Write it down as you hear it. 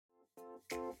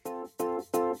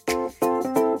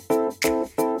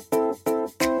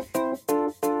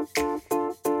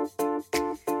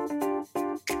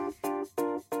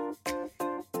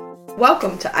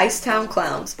Welcome to Icetown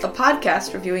Clowns, a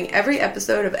podcast reviewing every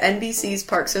episode of NBC's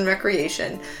Parks and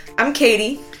Recreation. I'm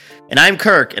Katie. And I'm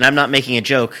Kirk, and I'm not making a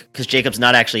joke, because Jacob's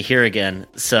not actually here again,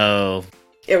 so...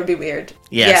 It would be weird.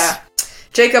 Yes. Yeah.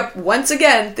 Jacob, once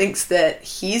again, thinks that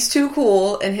he's too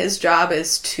cool and his job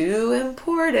is too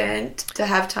important to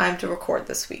have time to record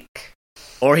this week.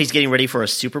 Or he's getting ready for a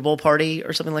Super Bowl party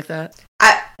or something like that.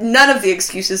 None of the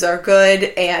excuses are good,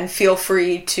 and feel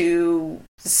free to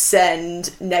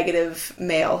send negative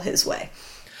mail his way.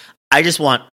 I just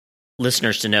want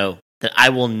listeners to know that I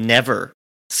will never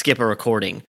skip a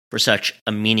recording for such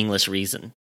a meaningless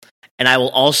reason. And I will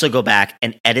also go back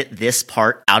and edit this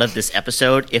part out of this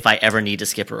episode if I ever need to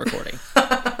skip a recording.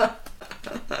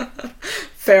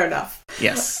 Fair enough.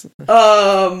 Yes.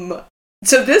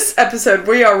 So this episode,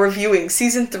 we are reviewing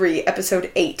Season 3,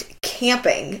 Episode 8,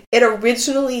 Camping. It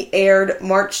originally aired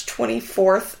March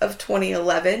 24th of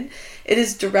 2011. It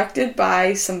is directed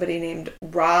by somebody named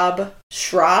Rob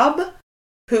Schrab,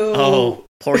 who... Oh,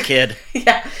 poor kid.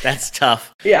 Yeah. That's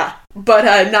tough. Yeah,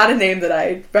 but not a name that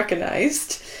I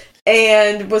recognized.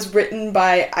 And was written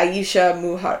by Aisha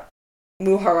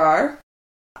Muharrar.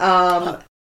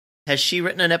 Has she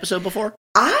written an episode before?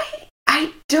 I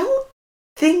don't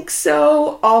think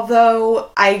so,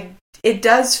 although it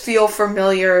does feel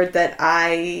familiar that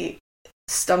I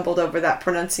stumbled over that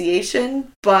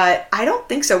pronunciation, but I don't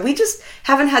think so. We just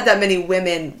haven't had that many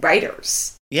women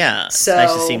writers. Yeah, so,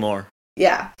 it's nice to see more.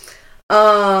 Yeah.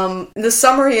 The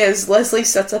summary is Leslie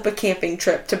sets up a camping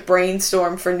trip to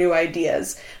brainstorm for new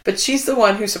ideas, but she's the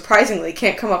one who surprisingly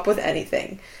can't come up with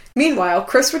anything. Meanwhile,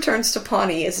 Chris returns to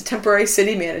Pawnee as a temporary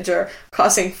city manager,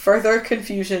 causing further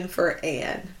confusion for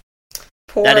Anne.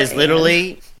 Poor That is Anne.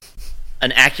 literally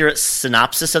an accurate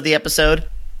synopsis of the episode,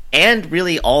 and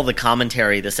really all the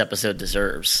commentary this episode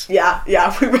deserves. Yeah,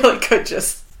 we really could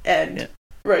just end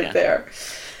there.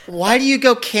 Why do you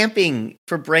go camping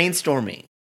for brainstorming?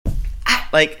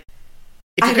 Like,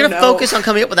 if you're going to know. focus on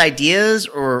coming up with ideas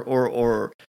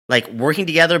or like working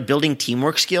together, building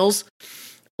teamwork skills,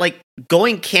 like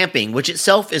going camping, which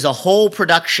itself is a whole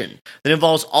production that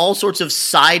involves all sorts of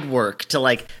side work to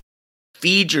like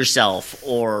feed yourself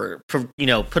or, you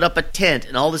know, put up a tent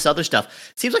and all this other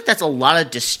stuff. Seems like that's a lot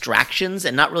of distractions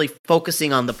and not really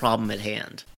focusing on the problem at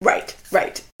hand. Right.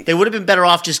 They would have been better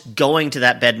off just going to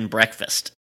that bed and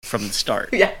breakfast from the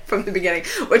start. Yeah, from the beginning,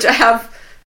 which I have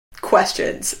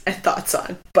questions and thoughts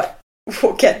on, but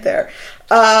we'll get there.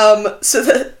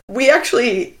 We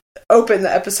actually open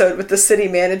the episode with the city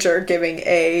manager giving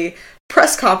a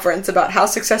press conference about how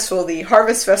successful the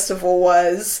Harvest Festival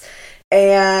was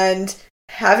and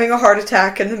having a heart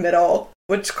attack in the middle,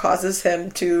 which causes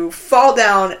him to fall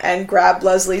down and grab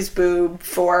Leslie's boob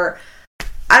for,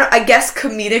 I guess,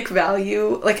 comedic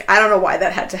value. Like, I don't know why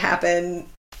that had to happen,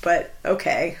 but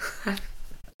okay.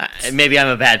 Maybe I'm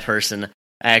a bad person.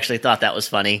 I actually thought that was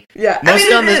funny. Yeah,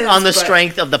 Mostly on the but...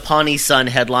 strength of the Pawnee Sun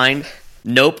headline,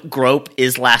 "Nope, grope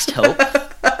is last hope."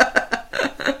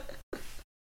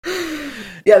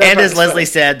 Yeah, and as Leslie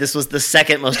said, this was the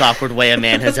second most awkward way a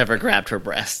man has ever grabbed her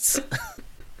breasts.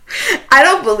 I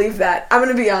don't believe that. I'm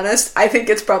going to be honest. I think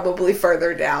it's probably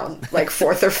further down, like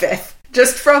 4th or 5th,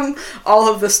 just from all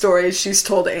of the stories she's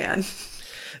told Anne.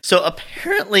 So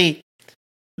apparently,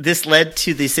 this led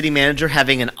to the city manager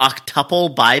having an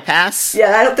octuple bypass.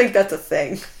 Yeah, I don't think that's a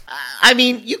thing. I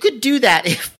mean, you could do that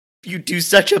if you do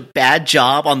such a bad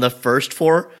job on the first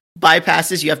 4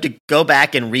 bypasses. You have to go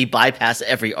back and re-bypass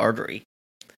every artery.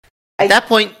 At that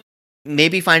point,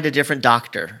 maybe find a different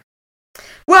doctor.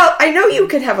 Well, I know you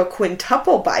can have a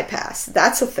quintuple bypass.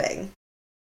 That's a thing.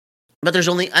 But there's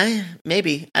only,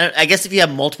 maybe. I guess if you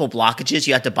have multiple blockages,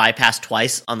 you have to bypass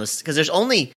twice on this, because there's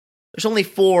only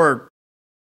 4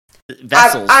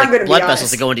 vessels, like blood vessels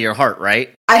that go into your heart,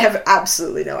 right? I have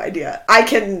absolutely no idea. I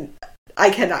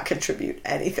cannot contribute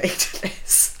anything to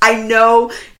this. I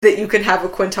know that you can have a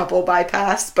quintuple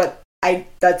bypass, but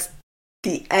that's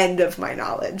the end of my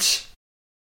knowledge.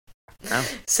 Oh.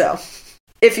 So,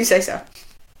 if you say so.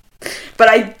 But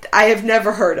I have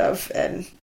never heard of an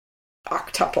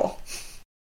octuple.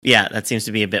 Yeah, that seems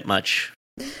to be a bit much.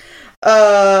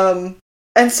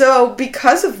 And so,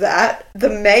 because of that, the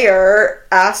mayor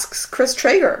asks Chris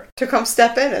Traeger to come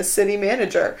step in as city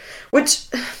manager, which,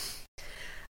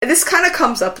 this kind of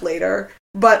comes up later,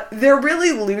 but they're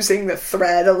really losing the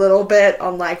thread a little bit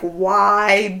on, like,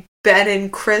 why Ben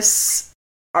and Chris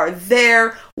are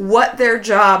there, what their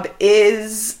job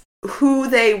is, who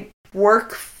they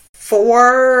work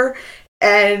for,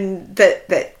 and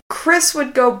that Chris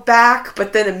would go back,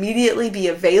 but then immediately be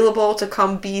available to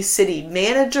come be city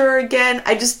manager again.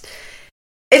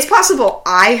 It's possible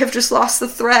I have just lost the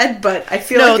thread, but I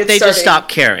feel like they just stopped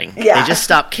caring. Yeah. They just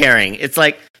stopped caring. It's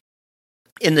like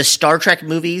in the Star Trek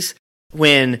movies,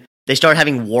 when they started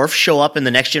having Worf show up in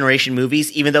the Next Generation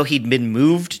movies, even though he'd been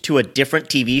moved to a different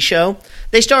TV show.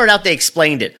 They started out, they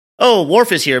explained it. Oh,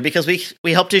 Worf is here because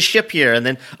we helped his ship here. And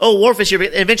then, oh, Worf is here.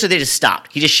 And eventually they just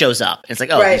stopped. He just shows up. And it's like,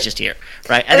 oh, he's just here.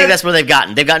 Right? I think that's where they've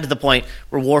gotten. They've gotten to the point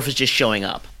where Worf is just showing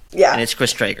up. Yeah. And it's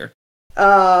Chris Traeger.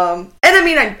 And I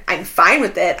mean, I'm fine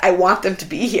with it. I want them to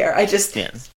be here. I just,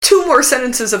 2 more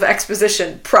sentences of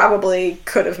exposition probably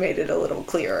could have made it a little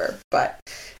clearer, but,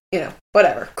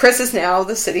 whatever. Chris is now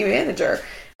the city manager.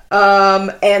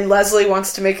 And Leslie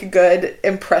wants to make a good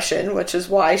impression, which is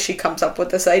why she comes up with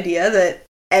this idea that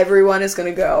everyone is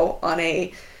going to go on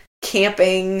a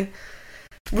camping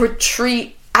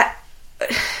retreat.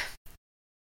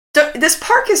 This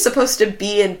park is supposed to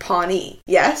be in Pawnee,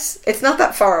 yes? It's not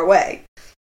that far away.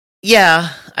 Yeah,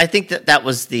 I think that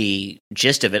was the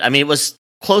gist of it. I mean, it was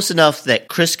close enough that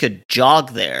Chris could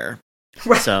jog there.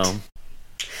 Right. So,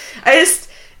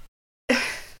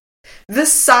 the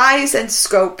size and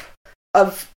scope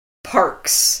of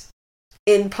parks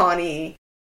in Pawnee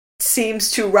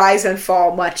seems to rise and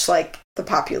fall much like the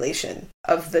population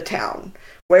of the town,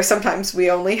 where sometimes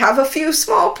we only have a few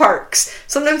small parks,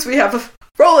 sometimes we have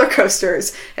roller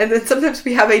coasters, and then sometimes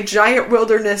we have a giant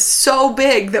wilderness so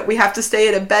big that we have to stay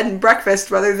at a bed and breakfast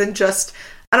rather than just,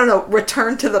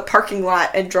 return to the parking lot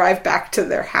and drive back to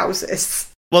their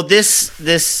houses. Well,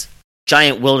 this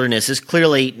giant wilderness is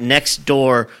clearly next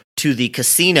door to the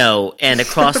casino and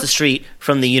across the street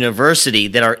from the university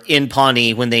that are in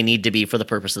Pawnee when they need to be for the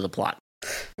purpose of the plot.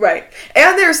 Right.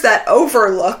 And there's that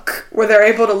overlook where they're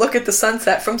able to look at the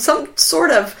sunset from some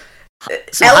sort of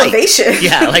elevation. Height.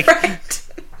 Yeah, like right.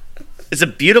 It's a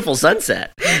beautiful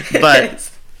sunset. But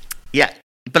yeah,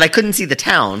 but I couldn't see the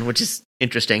town, which is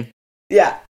interesting.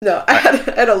 Yeah. No, I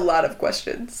had a lot of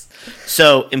questions.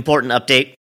 So, important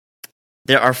update.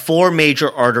 There are 4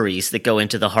 major arteries that go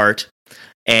into the heart,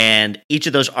 and each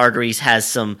of those arteries has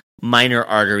some minor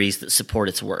arteries that support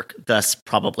its work. Thus,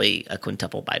 probably a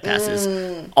quintuple bypass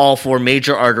is all 4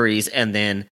 major arteries and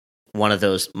then one of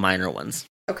those minor ones.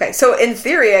 Okay, so in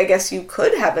theory, I guess you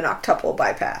could have an octuple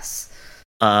bypass.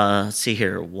 Let's see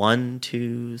here. 1,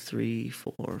 2, 3,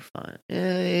 4, 5.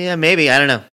 Yeah, maybe. I don't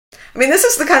know. I mean, this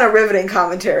is the kind of riveting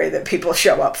commentary that people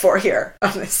show up for here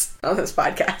on this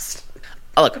podcast.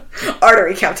 Oh, look.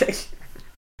 Artery counting.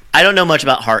 I don't know much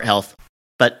about heart health,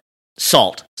 but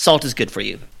salt. Salt is good for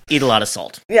you. Eat a lot of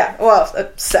salt. Yeah, well,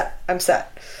 I'm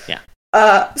set.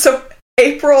 Yeah. So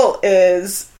April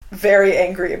is very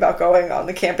angry about going on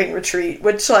the camping retreat,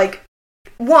 which,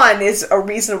 1, is a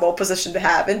reasonable position to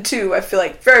have, and 2, I feel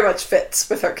like very much fits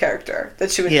with her character, that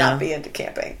she would not be into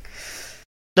camping.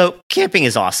 So, camping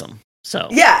is awesome. So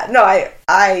yeah, no,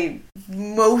 I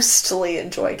mostly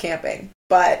enjoy camping,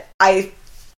 but I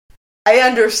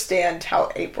understand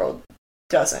how April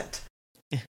doesn't.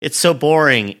 It's so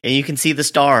boring, and you can see the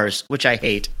stars, which I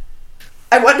hate.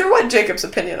 I wonder what Jacob's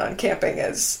opinion on camping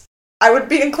is. I would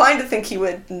be inclined to think he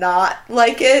would not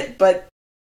like it, but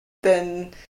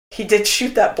then he did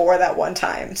shoot that boar that one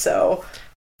time, so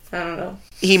I don't know.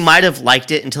 He might have liked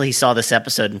it until he saw this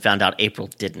episode and found out April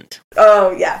didn't.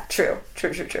 Oh, yeah, true.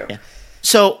 Yeah.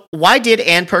 So, why did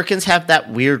Ann Perkins have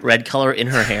that weird red color in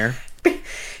her hair?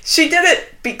 She did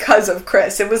it because of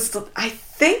Chris. It was, I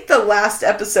think, the last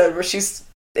episode where she's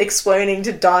explaining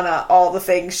to Donna all the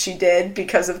things she did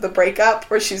because of the breakup,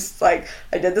 where she's like,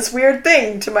 I did this weird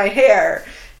thing to my hair.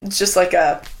 It's just like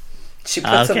she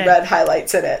put some red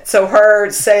highlights in it. So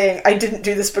her saying, I didn't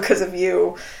do this because of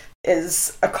you,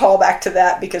 is a callback to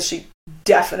that, because she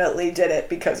definitely did it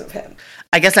because of him.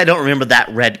 I guess I don't remember that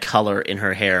red color in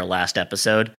her hair last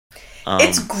episode.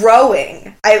 It's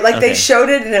growing. They showed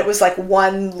it and it was like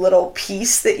one little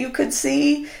piece that you could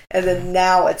see, and then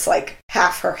now it's like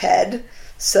half her head.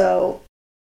 So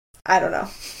I don't know.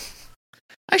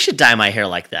 I should dye my hair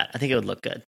like that. I think it would look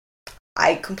good.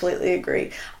 I completely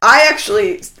agree. I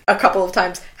actually, a couple of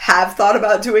times, have thought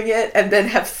about doing it, and then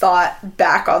have thought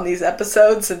back on these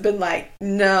episodes and been like,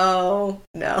 no.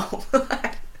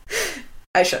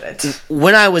 I shouldn't.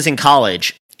 When I was in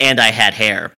college and I had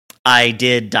hair, I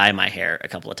did dye my hair a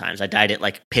couple of times. I dyed it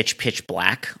like pitch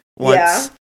black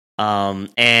once. Yeah.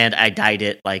 And I dyed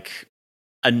it like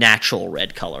a natural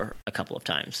red color a couple of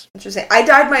times. Interesting. I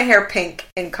dyed my hair pink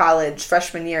in college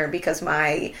freshman year because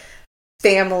my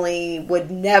family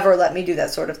would never let me do that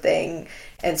sort of thing.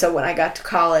 And so when I got to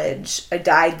college, I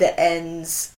dyed the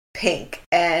ends pink.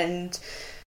 And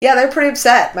Yeah, they're pretty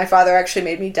upset. My father actually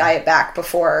made me dye it back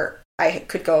before I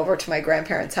could go over to my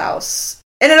grandparents' house.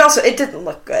 And it didn't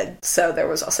look good, so there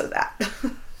was also that.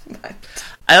 But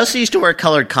I also used to wear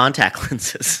colored contact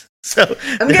lenses. So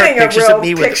I'm getting a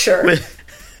real picture.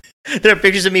 There are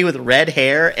pictures of me with red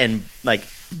hair and like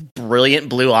brilliant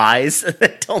blue eyes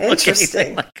that don't look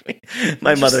anything like me.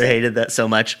 My mother hated that so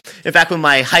much. In fact, when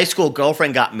my high school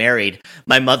girlfriend got married,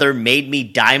 my mother made me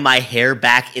dye my hair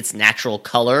back its natural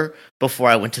color before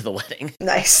I went to the wedding.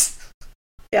 Nice.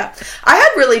 Yeah. I had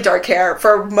really dark hair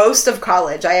for most of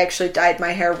college. I actually dyed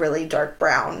my hair really dark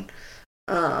brown.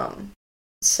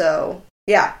 So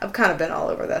yeah, I've kind of been all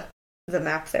over the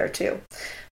map there too.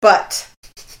 But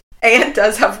Anne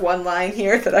does have one line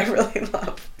here that I really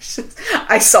love.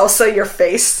 I salsa your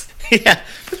face. Yeah,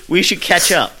 we should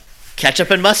catch up.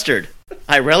 Ketchup and mustard.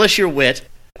 I relish your wit.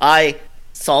 I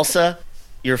salsa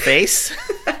your face.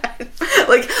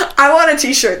 Like, I want a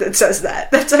t-shirt that says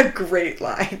that. That's a great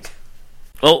line.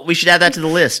 Well, we should add that to the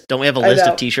list. Don't we have a list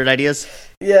of t-shirt ideas?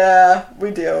 Yeah,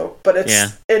 we do. But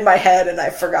it's in my head and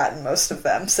I've forgotten most of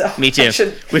them. So me too.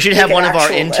 We should have one of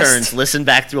our interns listen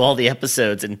back through all the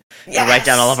episodes and write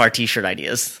down all of our t-shirt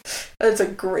ideas. That's a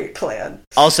great plan.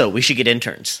 Also, we should get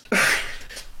interns.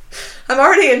 I'm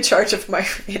already in charge of my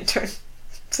interns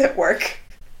at work.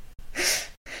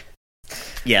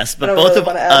 Yes, but both of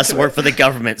us work for the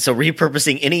government, so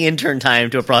repurposing any intern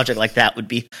time to a project like that would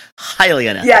be highly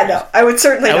unethical. Yeah, no, I would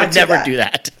certainly not do that. I would never do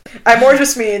that. I more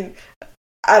just mean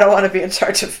I don't want to be in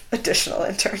charge of additional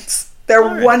interns.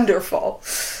 They're wonderful.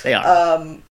 They are.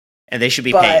 And they should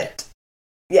be paid.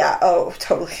 Yeah,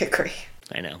 totally agree.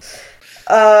 I know.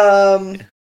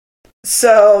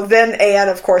 So then Anne,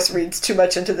 of course, reads too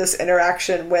much into this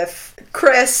interaction with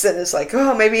Chris and is like,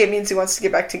 oh, maybe it means he wants to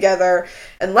get back together.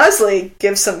 And Leslie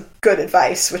gives some good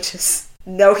advice, which is,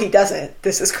 no, he doesn't.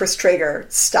 This is Chris Traeger.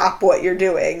 Stop what you're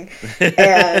doing.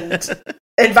 And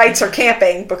invites her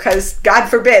camping because, God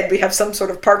forbid, we have some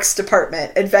sort of Parks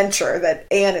Department adventure that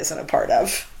Anne isn't a part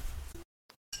of.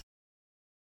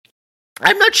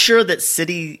 I'm not sure that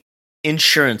city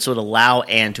insurance would allow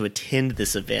Anne to attend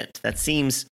this event. That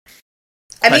seems...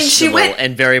 she went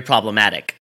and very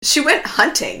problematic. She went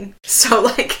hunting, so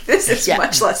this is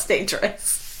much less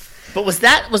dangerous. But was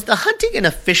the hunting an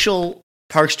official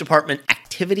Parks Department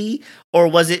activity, or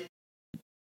was it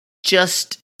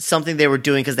just something they were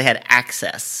doing because they had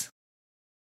access?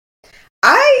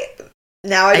 I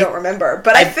don't remember,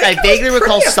 but I vaguely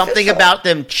recall something about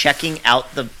them checking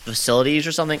out the facilities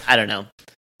or something. I don't know.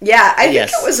 Yeah, I think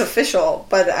it was official,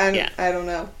 but I don't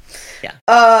know. Yeah.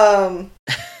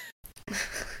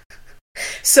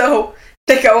 So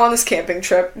they go on this camping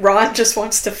trip. Ron just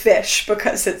wants to fish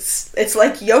because it's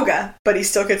like yoga, but he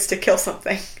still gets to kill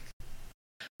something.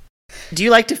 Do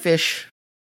you like to fish?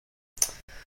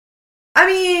 I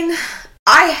mean,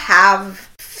 I have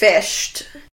fished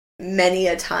many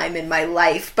a time in my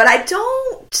life, but I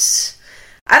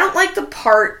don't like the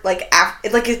part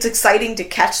it's exciting to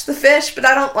catch the fish, but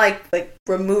I don't like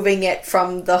removing it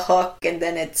from the hook and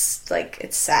then it's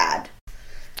sad.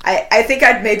 I think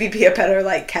I'd maybe be a better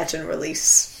catch and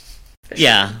release fisherman.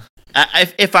 Yeah.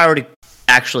 If I were to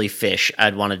actually fish,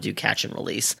 I'd want to do catch and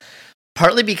release.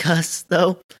 Partly because,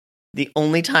 though, the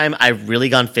only time I've really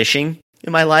gone fishing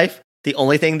in my life, the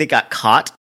only thing that got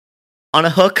caught on a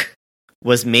hook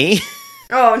was me.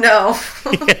 Oh, no.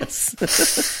 Yes.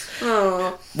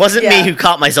 Wasn't me who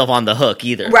caught myself on the hook,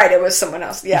 either. Right, it was someone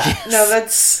else. Yeah. Yes. No,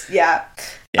 that's... Yeah.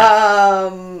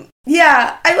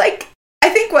 I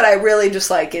think what I really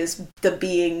just like is the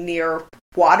being near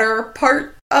water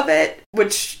part of it,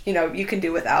 which, you can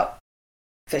do without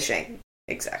fishing.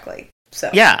 Exactly.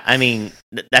 So yeah, I mean,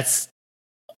 that's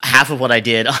half of what I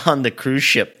did on the cruise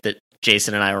ship that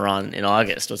Jason and I were on in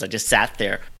August, was I just sat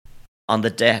there on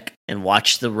the deck and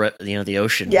watched the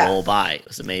ocean roll by. It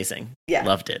was amazing. Yeah.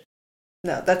 Loved it.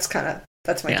 No, that's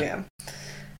my jam.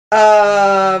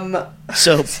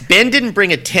 So Ben didn't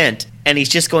bring a tent, and he's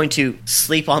just going to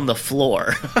sleep on the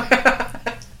floor.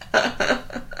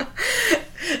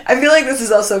 I feel like this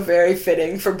is also very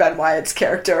fitting for Ben Wyatt's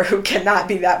character, who cannot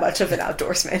be that much of an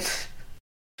outdoorsman.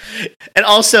 And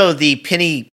also the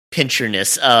penny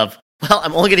pincherness of, well,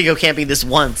 I'm only going to go camping this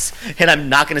once, and I'm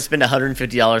not going to spend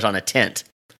 $150 on a tent.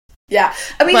 Yeah,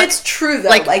 I mean, it's true, though.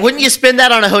 Wouldn't you spend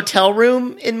that on a hotel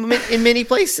room in many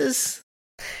places?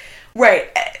 Right,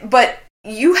 but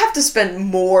you have to spend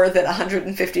more than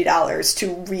 $150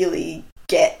 to really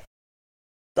get,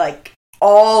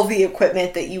 all the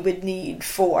equipment that you would need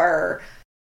for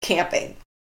camping.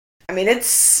 I mean, it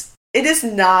is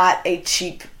not a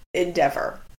cheap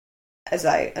endeavor, as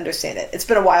I understand it. It's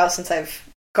been a while since I've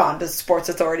gone to Sports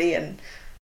Authority and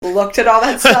looked at all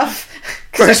that stuff.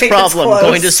 First problem,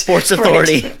 going to Sports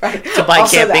Authority right. to buy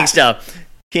Also camping that. stuff.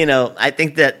 I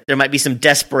think that there might be some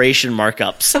desperation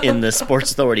markups in the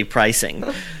Sports Authority pricing.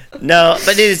 No,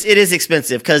 but it is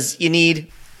expensive because you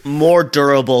need more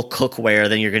durable cookware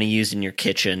than you're going to use in your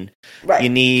kitchen. Right. You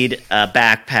need a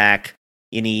backpack.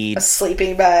 You need a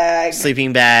sleeping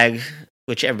bag,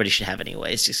 which everybody should have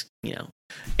anyways. Just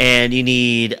and you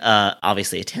need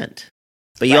obviously a tent.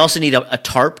 But you also need a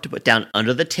tarp to put down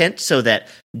under the tent so that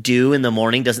dew in the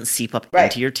morning doesn't seep up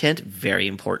into your tent. Very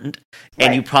important.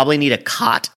 And you probably need a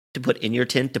cot to put in your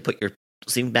tent to put your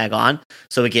sleeping bag on.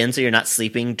 So you're not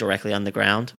sleeping directly on the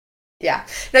ground. Yeah.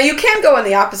 Now you can go in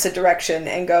the opposite direction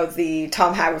and go the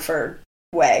Tom Haverford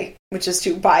way, which is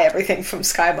to buy everything from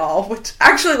Sky Mall, which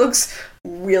actually looks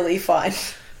really fun.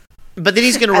 But then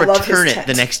he's going to return it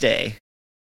the next day.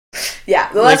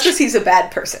 Yeah, well, that's because he's a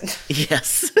bad person.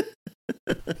 Yes.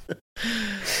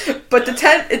 But the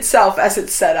tent itself, as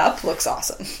it's set up, looks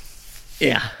awesome.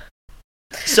 Yeah.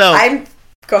 So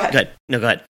go ahead. Good. No, go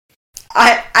ahead.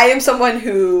 I am someone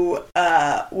who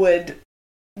would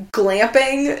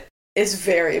glamping is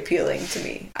very appealing to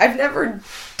me. I've never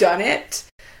done it,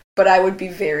 but I would be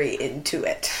very into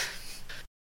it.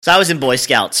 So I was in Boy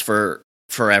Scouts for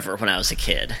forever when I was a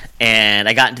kid, and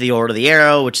I got into the Order of the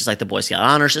Arrow, which is like the Boy Scout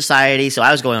Honor Society. So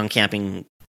I was going on camping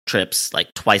trips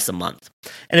like twice a month.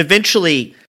 And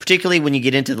eventually, particularly when you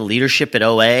get into the leadership at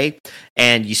OA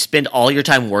and you spend all your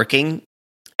time working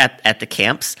at the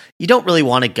camps, you don't really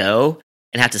want to go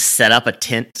and have to set up a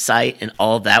tent site and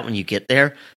all of that when you get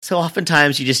there. So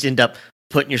oftentimes you just end up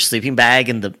putting your sleeping bag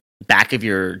in the back of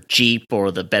your Jeep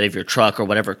or the bed of your truck or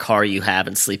whatever car you have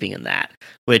and sleeping in that,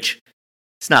 which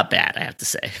it's not bad, I have to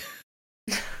say.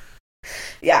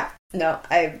 Yeah, no,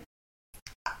 I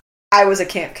was a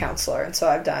camp counselor, and so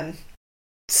I've done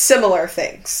similar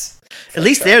things. At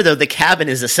least there, though, the cabin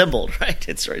is assembled, right?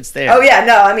 It's there. Oh, yeah,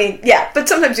 no, I mean, yeah, but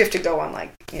sometimes you have to go on,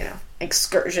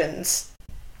 excursions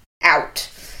out.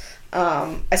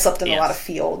 I slept in a lot of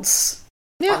fields.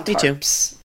 Yeah, on me too.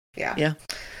 tarps. Yeah. Yeah.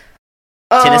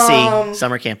 Tennessee,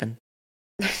 summer camping.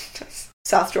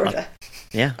 South Georgia.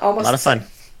 Yeah, almost a lot of fun.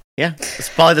 Yeah, it's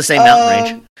probably the same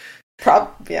mountain range.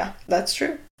 Yeah, that's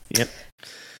true. Yep.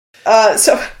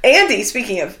 So Andy,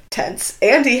 speaking of tents,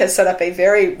 Andy has set up a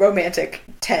very romantic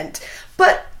tent,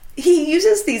 but he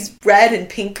uses these red and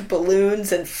pink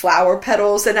balloons and flower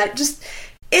petals, and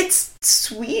it's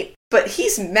sweet, but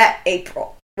he's met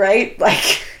April, right?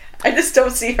 Like, I just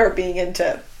don't see her being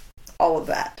into all of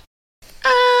that.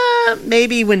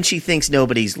 Maybe when she thinks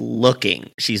nobody's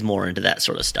looking, she's more into that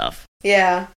sort of stuff.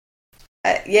 Yeah.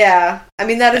 Yeah. I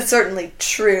mean, that is certainly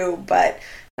true, but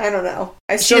I don't know.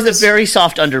 She has a very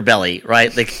soft underbelly,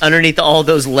 right? Like, underneath all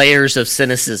those layers of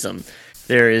cynicism,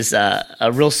 there is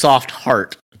a real soft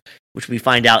heart, which we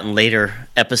find out in later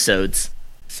episodes.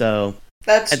 So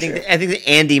I think that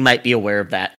Andy might be aware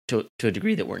of that to a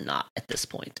degree that we're not at this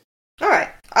point. All right.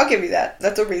 I'll give you that.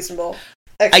 That's a reasonable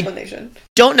explanation. I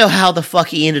don't know how the fuck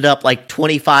he ended up like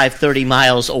 25, 30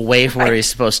 miles away from where he's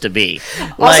supposed to be.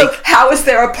 Also, how is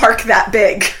there a park that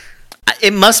big?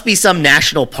 It must be some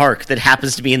national park that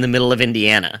happens to be in the middle of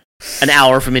Indiana, an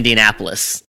hour from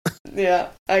Indianapolis. Yeah,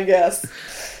 I guess.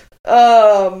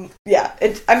 Yeah.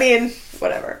 I mean,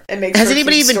 whatever. It makes. Has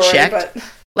anybody even checked? But...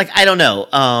 Like, I don't know.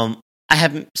 I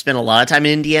haven't spent a lot of time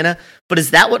in Indiana, but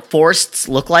is that what forests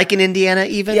look like in Indiana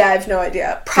even? Yeah, I have no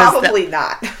idea. Probably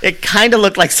not. It kind of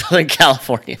looked like Southern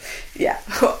California. Yeah.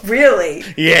 Really?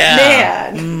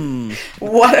 Yeah. Man.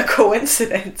 What a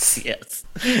coincidence. Yes.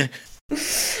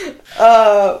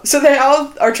 So they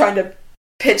all are trying to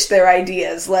pitch their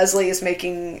ideas. Leslie is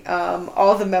making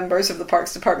all the members of the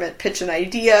Parks Department pitch an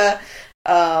idea,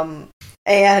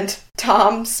 and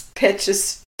Tom's pitch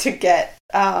is to get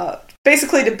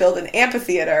basically to build an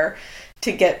amphitheater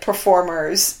to get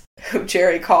performers who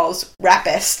Jerry calls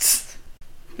rapists.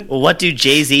 Well, what do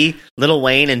Jay-Z, Lil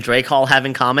Wayne, and Drake Hall have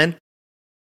in common?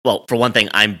 Well, for one thing,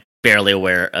 I'm barely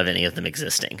aware of any of them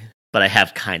existing, but I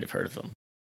have kind of heard of them.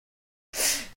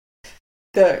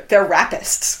 They're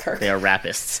rapists, Kirk. They are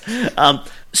rapists.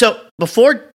 So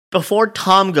before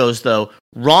Tom goes, though,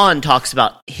 Ron talks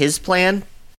about his plan,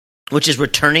 which is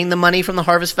returning the money from the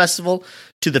Harvest Festival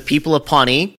to the people of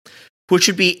Pawnee, which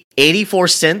would be 84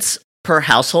 cents per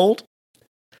household.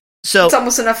 So it's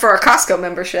almost enough for a Costco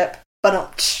membership.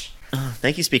 But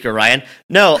thank you, Speaker Ryan.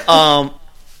 No,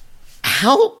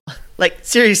 how? Like,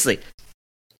 seriously,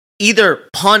 either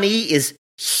Pawnee is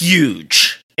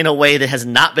huge in a way that has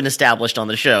not been established on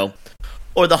the show,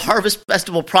 or the Harvest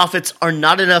Festival profits are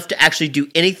not enough to actually do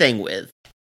anything with,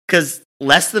 because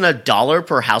less than $1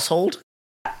 per household.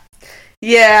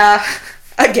 Yeah,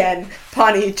 again,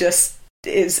 Pawnee just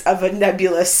is of a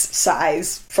nebulous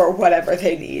size for whatever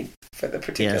they need for the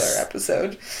particular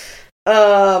episode.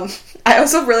 I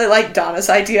also really like Donna's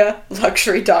idea,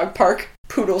 luxury dog park,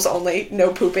 poodles only,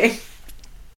 no pooping.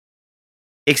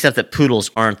 Except that poodles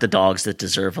aren't the dogs that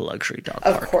deserve a luxury dog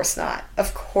park. Of course not.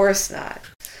 Of course not.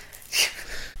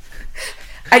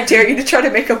 I dare you to try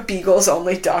to make a beagles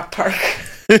only dog park.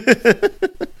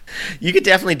 You could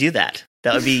definitely do that.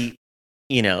 That would be,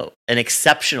 an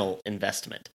exceptional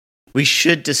investment. We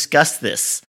should discuss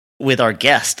this with our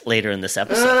guest later in this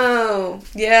episode. Oh,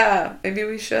 yeah. Maybe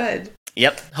we should.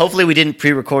 Yep. Hopefully we didn't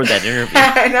pre-record that interview.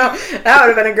 I know. That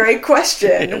would have been a great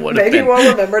question. Maybe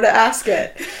we'll remember to ask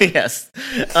it. Yes.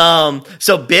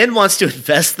 So Ben wants to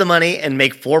invest the money and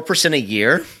make 4% a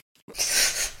year.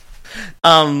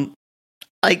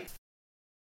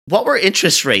 What were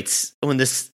interest rates when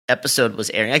this episode was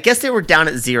airing? I guess they were down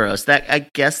at 0. So I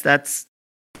guess that's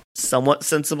somewhat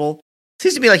sensible.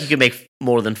 Seems to me like you could make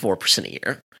more than 4% a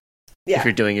year if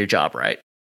you're doing your job right.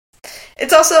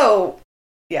 It's also,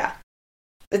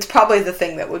 it's probably the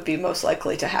thing that would be most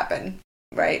likely to happen,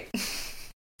 right?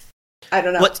 I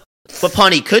don't know. What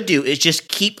Pawnee could do is just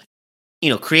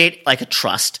create like a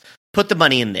trust, put the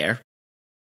money in there,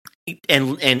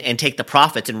 and take the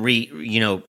profits and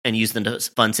and use them to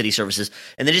fund city services,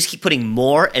 and then just keep putting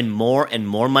more and more and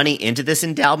more money into this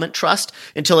endowment trust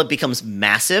until it becomes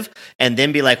massive, and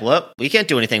then be like, well, we can't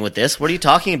do anything with this. What are you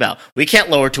talking about? We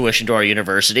can't lower tuition to our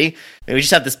university. We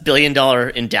just have this $1 billion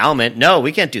endowment. No,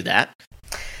 we can't do that.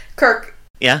 Kirk.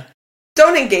 Yeah?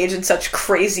 Don't engage in such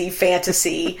crazy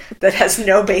fantasy that has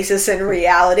no basis in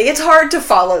reality. It's hard to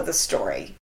follow the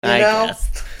story.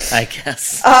 I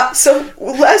guess. So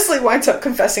Leslie winds up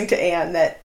confessing to Anne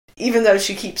that even though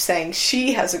she keeps saying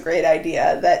she has a great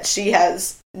idea, that she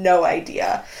has no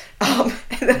idea. And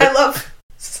then I love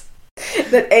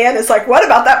that Anne is like, what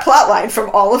about that plot line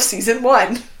from all of season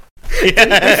 1? Did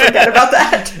we forget about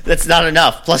that? That's not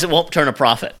enough. Plus, it won't turn a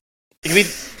profit.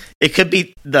 It could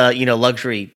be the,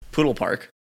 luxury poodle park.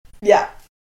 Yeah,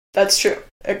 that's true.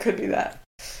 It could be that.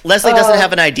 Leslie doesn't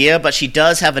have an idea, but she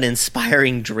does have an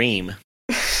inspiring dream.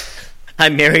 I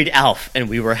married Alf, and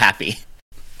we were happy.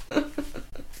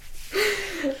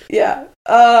 Yeah.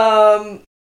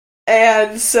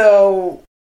 And so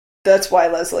that's why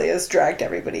Leslie has dragged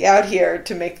everybody out here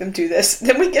to make them do this.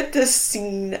 Then we get this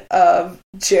scene of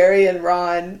Jerry and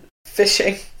Ron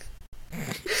fishing,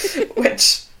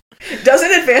 which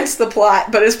doesn't advance the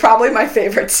plot, but is probably my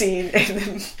favorite scene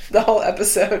in the whole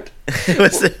episode. It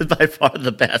was by far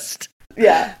the best.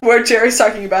 Yeah, where Jerry's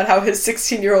talking about how his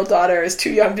 16-year-old daughter is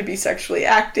too young to be sexually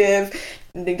active,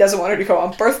 and he doesn't want her to go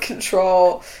on birth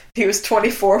control. He was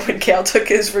 24 when Gail took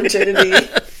his virginity.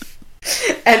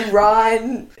 And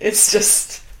Ron is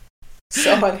just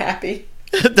so unhappy.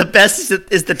 The best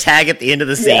is the tag at the end of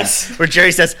the scene, where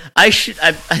Jerry says, I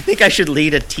think I should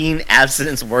lead a teen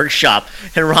abstinence workshop.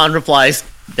 And Ron replies,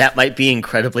 that might be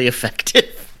incredibly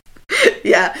effective.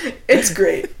 Yeah, it's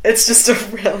great. It's just a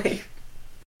really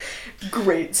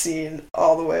great scene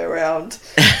all the way around.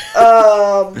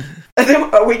 And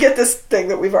then we get this thing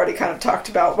that we've already kind of talked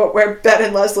about, but where Ben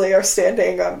and Leslie are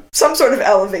standing on some sort of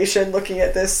elevation looking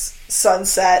at this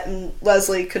sunset, and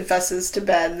Leslie confesses to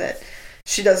Ben that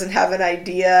she doesn't have an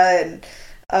idea,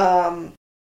 and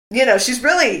she's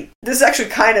really, this is actually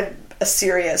kind of a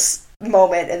serious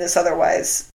moment in this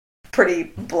otherwise pretty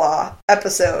blah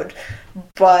episode,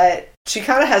 but she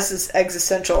kind of has this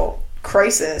existential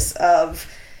crisis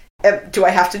of, do I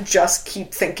have to just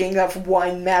keep thinking of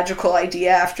one magical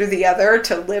idea after the other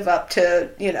to live up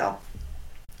to,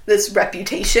 this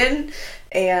reputation?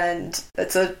 And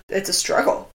it's a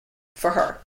struggle for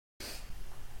her.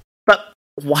 But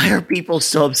why are people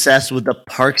so obsessed with the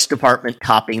Parks Department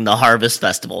topping the Harvest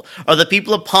Festival? Are the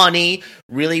people of Pawnee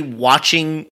really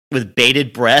watching with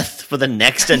bated breath for the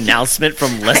next announcement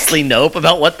from Leslie Knope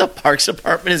about what the Parks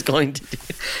Department is going to do?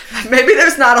 Maybe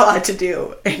there's not a lot to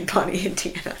do in Pawnee,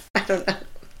 Indiana. I don't know.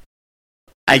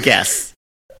 I guess.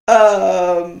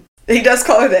 He does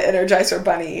call her the Energizer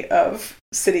Bunny of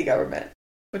city government,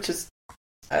 which is,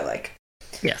 I like.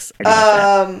 Yes.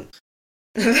 I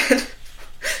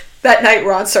that night,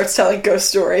 Ron starts telling ghost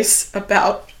stories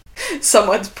about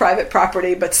someone's private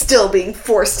property, but still being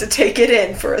forced to take it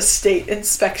in for a state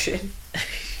inspection.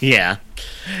 Yeah.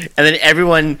 And then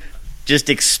everyone just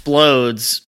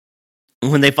explodes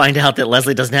when they find out that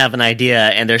Leslie doesn't have an idea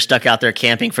and they're stuck out there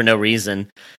camping for no reason.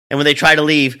 And when they try to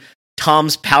leave,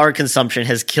 Tom's power consumption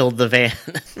has killed the van.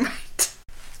 Right.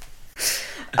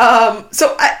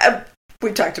 So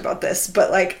we talked about this,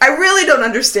 but I really don't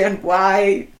understand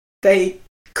why they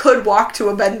could walk to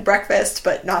a bed and breakfast,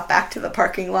 but not back to the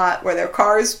parking lot where their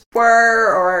cars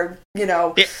were, or, you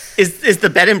know. Is the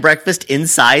bed and breakfast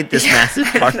inside this massive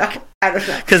park? I don't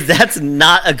know. Because that's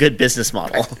not a good business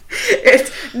model.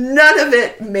 None of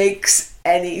it makes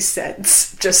any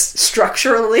sense. Just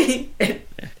structurally,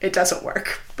 it doesn't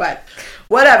work. But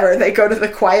whatever, they go to the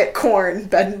Quiet Corn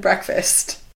bed and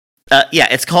breakfast. Yeah,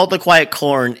 it's called the Quiet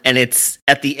Corn, and it's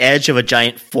at the edge of a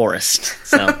giant forest.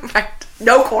 So right.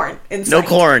 No corn inside. No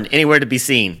corn anywhere to be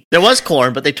seen. There was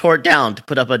corn, but they tore it down to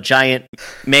put up a giant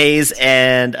maze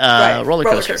and roller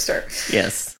coaster.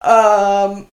 Yes.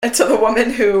 And so the woman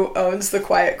who owns the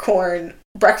Quiet Corn,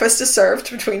 breakfast is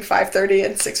served between 5:30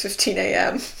 and 6:15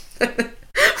 a.m.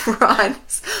 Ron,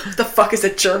 what the fuck is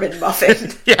a German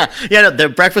muffin? No, their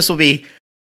breakfast will be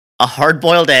a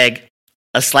hard-boiled egg,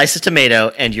 a slice of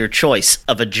tomato, and your choice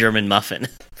of a German muffin.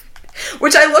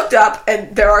 Which I looked up,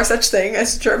 and there are such things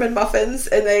as German muffins,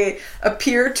 and they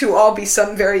appear to all be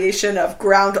some variation of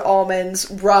ground almonds,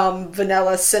 rum,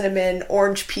 vanilla, cinnamon,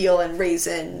 orange peel, and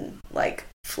raisin, like,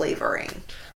 flavoring.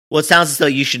 Well, it sounds as though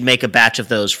you should make a batch of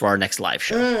those for our next live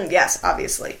show. Yes,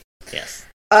 obviously. Yes.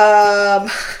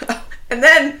 And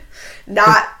then,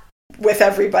 not with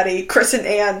everybody, Chris and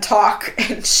Anne talk,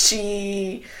 and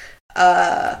she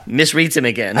misreads him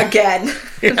again.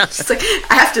 Yeah. She's like,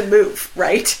 I have to move,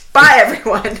 right? Bye,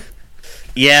 everyone.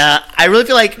 Yeah, I really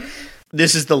feel like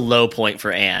this is the low point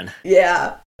for Anne.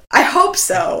 Yeah, I hope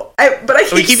so. But I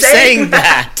keep saying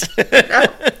that.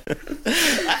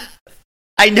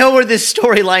 I know where this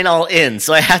storyline all ends,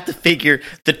 so I have to figure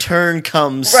the turn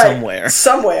comes somewhere.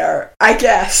 Somewhere, I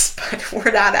guess, but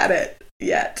we're not at it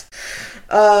yet.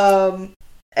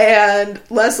 And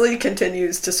Leslie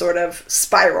continues to sort of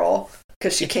spiral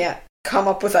because she can't come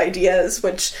up with ideas,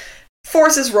 which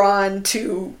forces Ron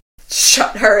to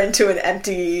shut her into an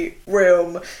empty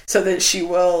room so that she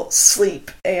will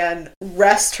sleep and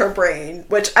rest her brain,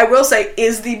 which I will say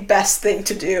is the best thing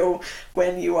to do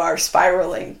when you are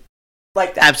spiraling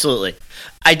like that. Absolutely.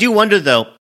 I do wonder, though,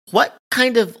 what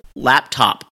kind of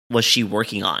laptop was she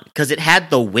working on? Because it had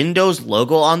the Windows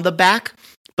logo on the back,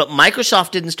 but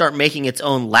Microsoft didn't start making its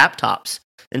own laptops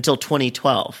until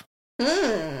 2012.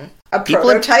 A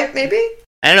prototype, maybe?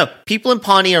 I don't know. People in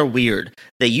Pawnee are weird.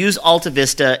 They use Alta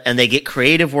Vista, and they get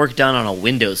creative work done on a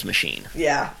Windows machine.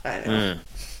 Yeah, I know.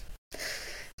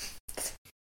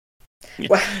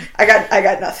 Well, I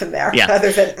got nothing there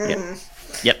other than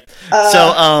Yep.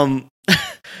 So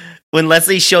when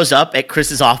Leslie shows up at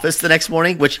Chris's office the next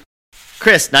morning, which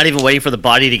Chris, not even waiting for the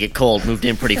body to get cold, moved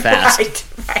in pretty fast.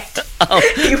 Right.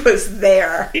 He was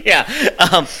there. Yeah.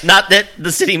 Not that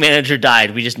the city manager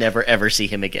died. We just never, ever see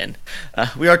him again.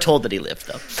 We are told that he lived,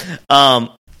 though.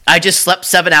 I just slept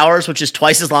 7 hours, which is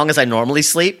twice as long as I normally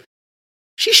sleep.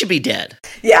 She should be dead.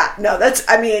 Yeah. No,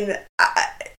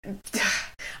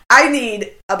 I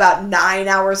need about 9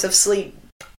 hours of sleep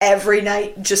every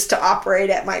night just to operate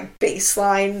at my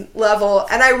baseline level,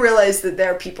 and I realize that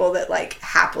there are people that like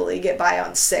happily get by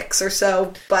on 6 or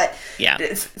so, but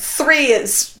 3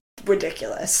 is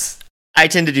ridiculous. I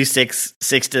tend to do 6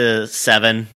 to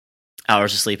 7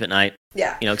 hours of sleep at night.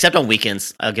 Yeah, except on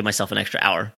weekends, I'll give myself an extra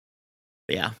hour.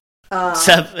 But yeah,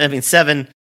 7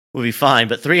 would be fine,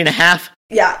 but 3.5.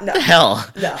 Yeah, no, hell,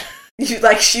 no.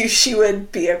 She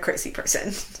would be a crazy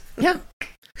person. Yeah.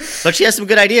 But she has some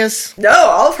good ideas. No,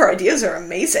 all of her ideas are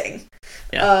amazing.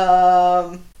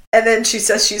 Yeah. And then she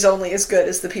says she's only as good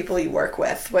as the people you work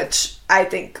with, which I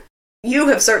think you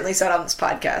have certainly said on this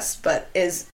podcast, but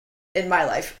is, in my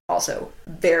life, also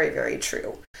very, very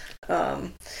true.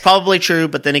 Probably true,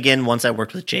 but then again, once I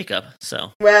worked with Jacob,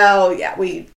 so. Well, yeah,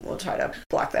 we will try to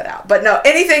block that out. But no,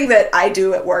 anything that I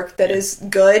do at work that is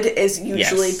good is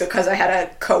usually because I had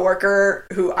a coworker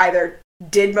who either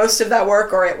did most of that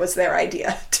work or it was their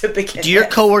idea to begin with. Do your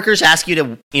coworkers ask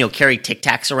you to, carry Tic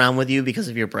Tacs around with you because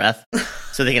of your breath?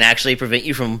 So they can actually prevent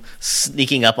you from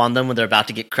sneaking up on them when they're about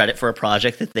to get credit for a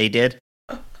project that they did?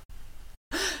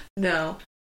 No.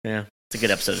 Yeah, it's a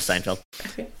good episode of Seinfeld.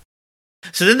 Okay.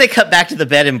 So then they cut back to the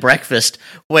bed and breakfast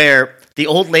where the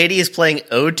old lady is playing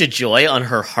Ode to Joy on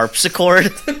her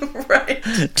harpsichord. Right.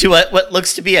 To what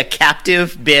looks to be a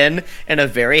captive Ben and a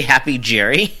very happy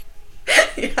Jerry.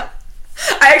 Yeah.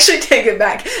 I actually take it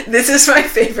back. This is my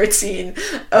favorite scene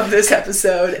of this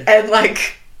episode, and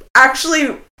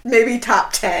actually maybe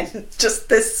top 10. Just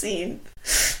this scene.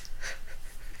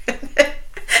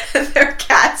 And there are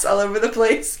cats all over the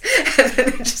place, and then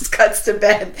it just cuts to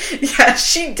Ben. Yeah,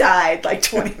 she died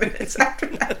 20 minutes after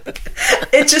that.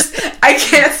 I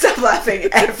can't stop laughing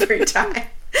every time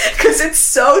because it's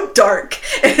so dark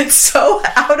and it's so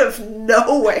out of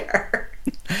nowhere.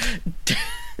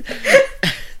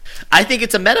 I think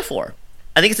it's a metaphor.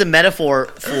 I think it's a metaphor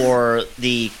for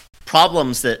the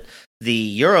problems that the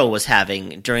Euro was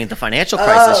having during the financial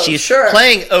crisis. She's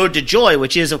playing Ode to Joy,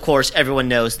 which is, of course, everyone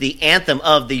knows, the anthem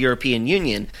of the European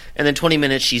Union. And then 20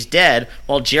 minutes she's dead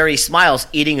while Jerry smiles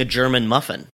eating a German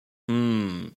muffin.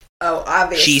 Oh,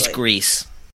 obviously. Cheese grease.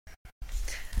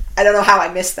 I don't know how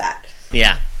I missed that.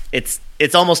 Yeah, it's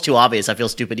almost too obvious. I feel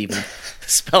stupid even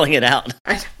spelling it out.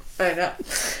 I know.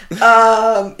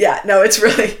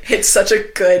 It's such a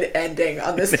good ending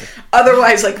on this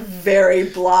otherwise like very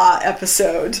blah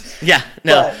episode. Yeah,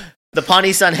 no. The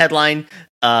Pawnee Sun headline,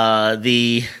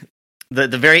 the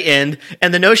very end,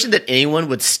 and the notion that anyone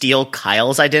would steal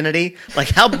Kyle's identity. Like,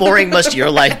 how boring must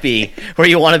your life be where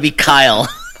you want to be Kyle?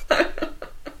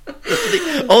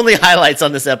 The only highlights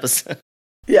on this episode.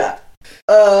 Yeah.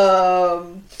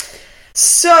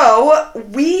 So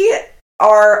we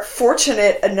are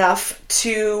fortunate enough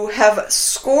to have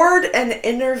scored an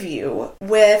interview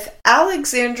with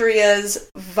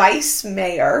Alexandria's vice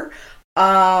mayor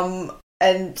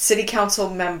and city council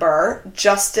member,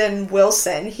 Justin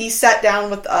Wilson. He sat down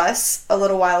with us a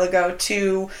little while ago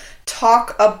to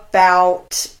talk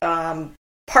about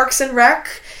Parks and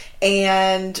Rec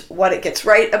and what it gets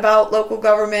right about local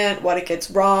government, what it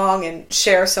gets wrong, and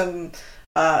share some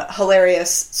hilarious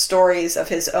stories of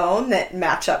his own that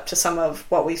match up to some of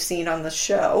what we've seen on the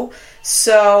show.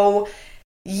 So,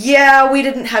 yeah, we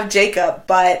didn't have Jacob,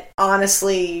 but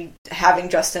honestly, having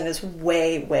Justin is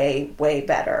way, way, way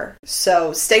better.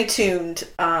 So stay tuned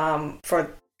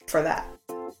for that.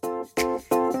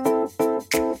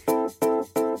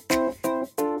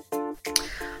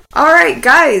 All right,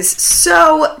 guys.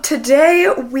 So today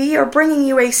we are bringing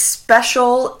you a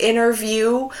special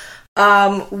interview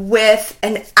with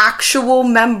an actual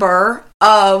member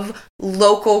of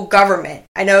local government.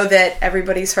 I know that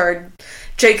everybody's heard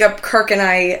Jacob, Kirk, and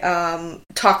I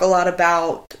talk a lot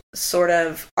about sort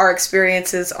of our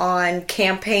experiences on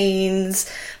campaigns,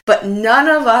 but none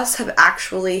of us have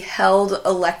actually held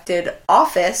elected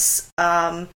office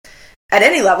at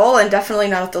any level, and definitely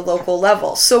not at the local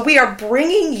level. So we are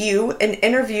bringing you an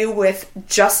interview with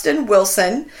Justin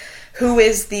Wilson, who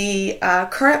is the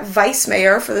current vice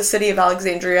mayor for the city of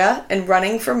Alexandria and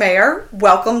running for mayor.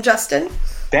 Welcome, Justin.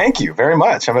 Thank you very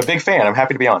much. I'm a big fan. I'm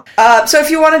happy to be on. So if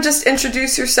you want to just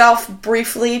introduce yourself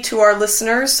briefly to our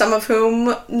listeners, some of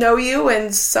whom know you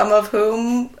and some of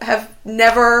whom have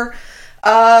never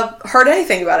heard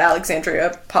anything about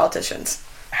Alexandria politicians.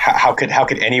 How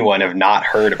could anyone have not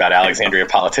heard about Alexandria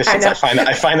politicians? I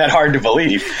find that hard to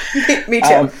believe. Me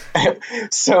too.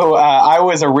 So I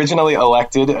was originally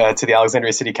elected to the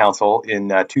Alexandria City Council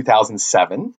in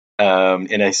 2007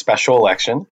 in a special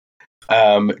election.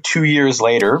 2 years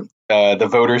later, the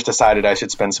voters decided I should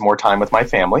spend some more time with my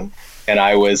family, and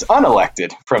I was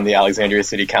unelected from the Alexandria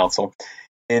City Council.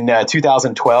 In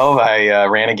 2012, I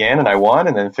ran again and I won,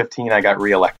 and then in 2015 I got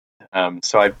reelected.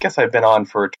 So I guess I've been on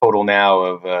for a total now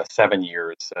of 7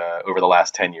 years over the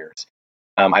last 10 years.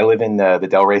 I live in the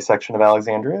Delray section of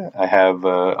Alexandria. I have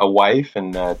a wife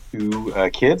and 2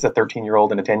 kids, a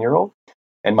 13-year-old and a 10-year-old.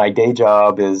 And my day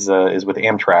job is with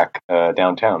Amtrak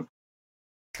downtown.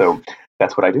 So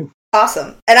that's what I do.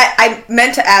 Awesome. And I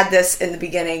meant to add this in the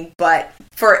beginning, but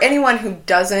for anyone who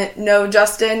doesn't know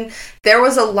Justin, there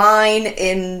was a line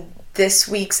in this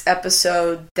week's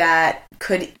episode that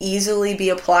could easily be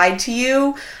applied to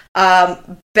you.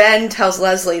 Ben tells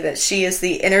Leslie that she is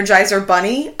the Energizer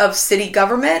Bunny of city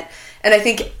government, and I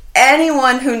think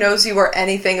anyone who knows you or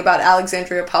anything about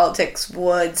Alexandria politics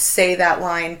would say that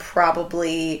line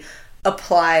probably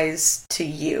applies to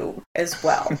you as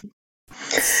well.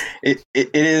 It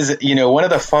is, one of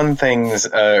the fun things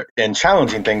and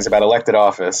challenging things about elected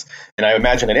office, and I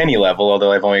imagine at any level,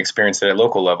 although I've only experienced it at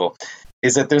local level,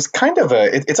 is that there's kind of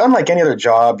it's unlike any other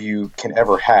job you can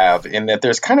ever have in that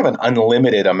there's kind of an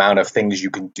unlimited amount of things you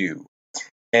can do.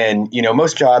 And,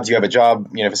 most jobs, you have a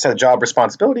job, a set of job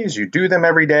responsibilities, you do them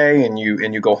every day and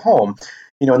you go home.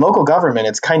 In local government,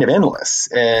 it's kind of endless.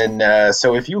 And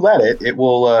so if you let it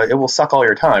will suck all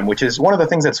your time, which is one of the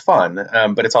things that's fun,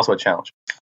 but it's also a challenge.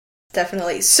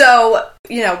 Definitely. So,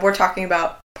 we're talking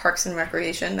about Parks and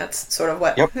Recreation. That's sort of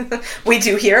what we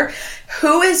do here.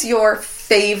 Who is your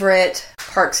favorite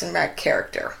Parks and Rec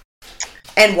character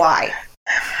and why?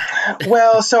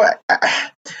 Well, so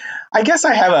I guess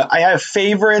I have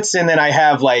favorites, and then I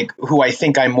have like who I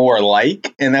think I'm more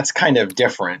like, and that's kind of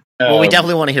different. Well, we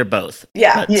definitely want to hear both.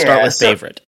 Yeah. Start with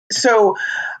favorite. So,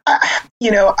 I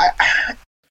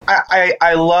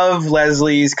love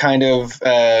Leslie's kind of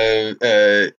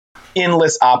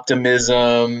endless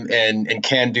optimism and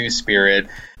can-do spirit.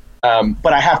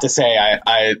 But I have to say,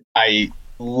 I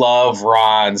love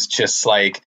Ron's just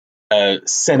like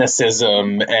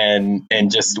cynicism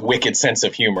and just wicked sense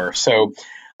of humor. So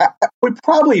I would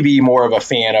probably be more of a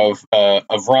fan of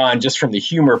Ron just from the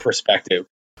humor perspective.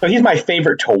 So he's my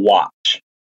favorite to watch.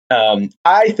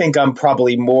 I think I'm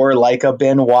probably more like a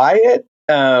Ben Wyatt.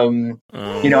 I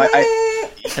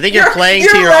think you're playing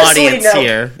to your audience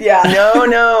here. Yeah.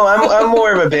 No, I'm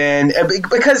more of a Ben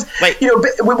because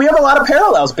we have a lot of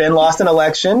parallels. Ben lost an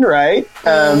election, right?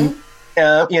 And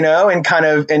kind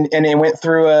of and he went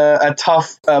through a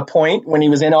tough point when he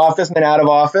was in office and then out of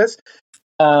office.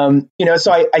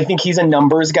 So I think he's a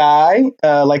numbers guy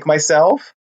like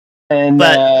myself. And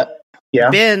Ben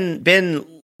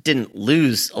didn't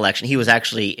lose election. He was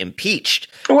actually impeached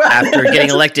after getting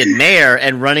elected mayor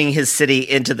and running his city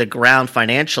into the ground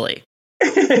financially.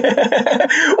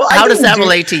 How does that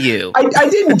relate to you? I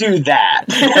didn't do that.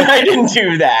 I didn't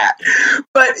do that.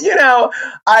 But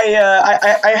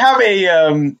I have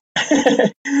a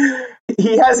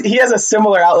he has a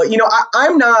similar outlook.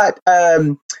 I'm not.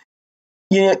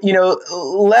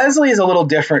 Leslie is a little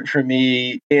different for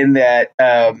me in that.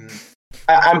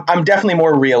 I'm definitely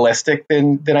more realistic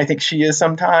than I think she is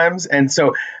sometimes. And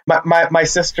so my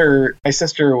sister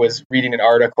was reading an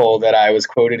article that I was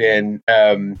quoted in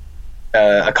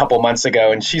a couple months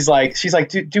ago, and she's like,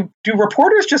 do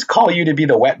reporters just call you to be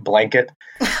the wet blanket?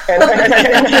 And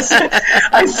I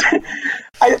said,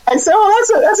 well,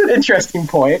 that's an interesting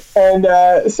point. And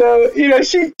so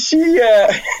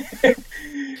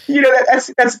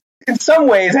that's in some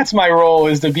ways, that's my role,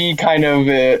 is to be kind of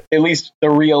at least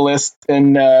the realist,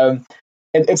 and so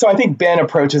I think Ben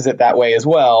approaches it that way as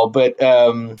well. But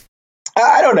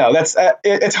I don't know. That's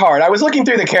it's hard. I was looking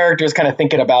through the characters, kind of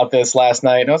thinking about this last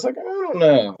night, and I was like, I don't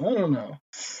know.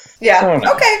 Yeah.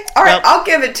 Okay. All right. I'll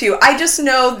give it to you. I just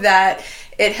know that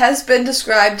it has been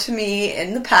described to me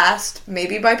in the past,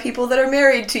 maybe by people that are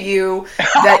married to you,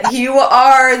 that you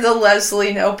are the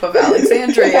Leslie Knope of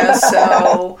Alexandria.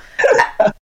 So.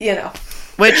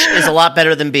 Which is a lot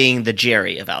better than being the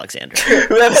Jerry of Alexandria.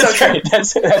 That's right.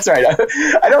 That's right.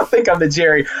 I don't think I'm the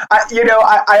Jerry.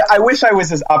 I wish I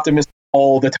was as optimistic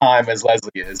all the time as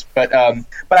Leslie is, but I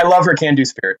love her can-do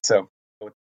spirit. So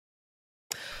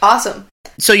awesome.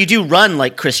 So you do run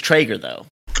like Chris Traeger, though.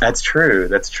 That's true.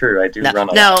 I do run a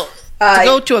lot. Now, to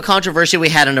go to a controversy we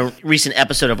had in a recent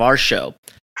episode of our show,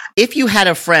 if you had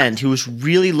a friend who was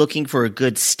really looking for a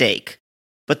good steak,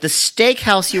 but the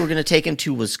steakhouse you were going to take him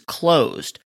to was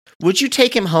closed, would you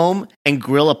take him home and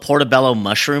grill a portobello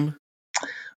mushroom?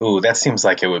 Ooh, that seems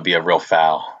like it would be a real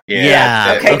foul.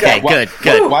 Yeah. Okay, good.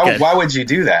 Why would you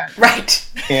do that? Right.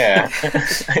 Yeah.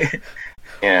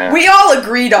 Yeah. We all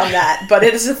agreed on that, but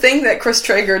it is a thing that Chris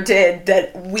Traeger did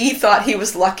that we thought he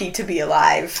was lucky to be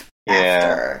alive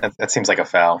after. That seems like a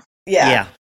foul. Yeah.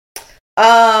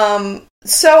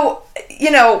 So,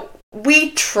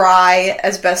 we try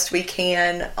as best we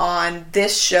can on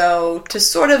this show to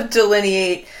sort of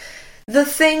delineate the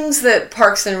things that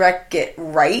Parks and Rec get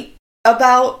right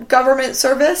about government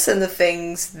service and the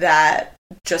things that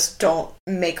just don't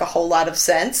make a whole lot of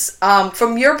sense.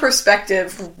 From your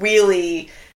perspective, really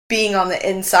being on the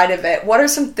inside of it, what are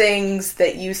some things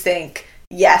that you think,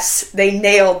 yes, they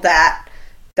nailed that?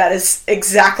 That is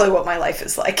exactly what my life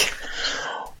is like.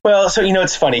 Well, so,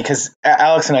 it's funny because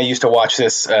Alex and I used to watch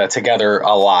this together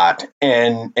a lot.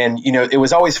 And it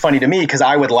was always funny to me because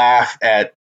I would laugh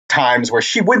at times where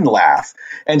she wouldn't laugh.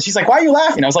 And she's like, why are you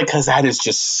laughing? I was like, because that is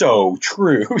just so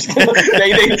true.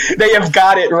 they have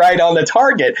got it right on the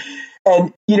target.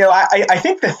 And, I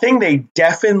think the thing they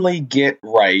definitely get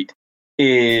right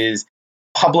is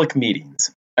public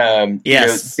meetings.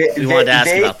 Yes, we wanted to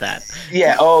ask about that.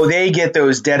 Yeah, they get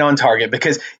those dead on target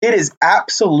because it is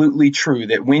absolutely true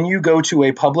that when you go to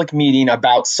a public meeting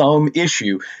about some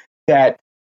issue, that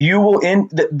you will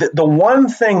the one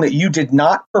thing that you did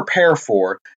not prepare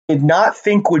for, did not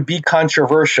think would be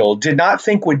controversial, did not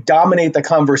think would dominate the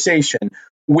conversation,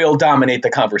 will dominate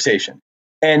the conversation.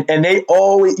 And they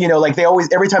always,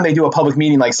 every time they do a public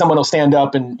meeting, like someone will stand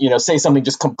up and, say something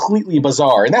just completely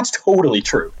bizarre. And that's totally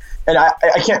true. And I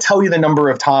can't tell you the number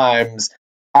of times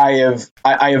I have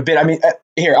been. I mean,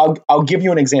 here, I'll give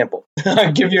you an example.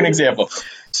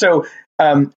 So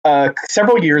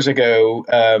several years ago,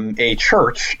 a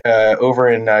church over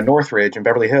in Northridge in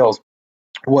Beverly Hills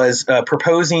was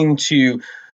proposing to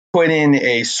put in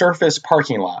a surface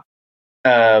parking lot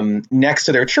next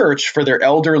to their church for their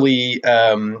elderly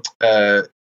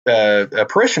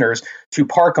parishioners to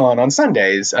park on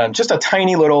Sundays. Just a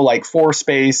tiny little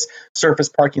 4-space surface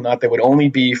parking lot that would only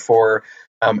be for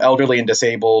elderly and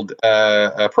disabled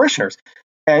parishioners.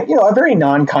 And a very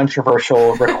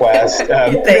non-controversial request.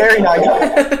 Very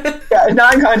non-controversial. Yeah,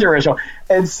 non-controversial.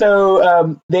 And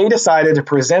so they decided to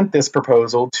present this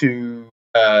proposal to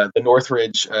the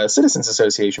Northridge Citizens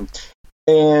Association.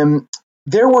 And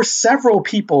there were several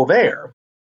people there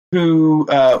who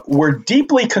were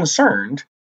deeply concerned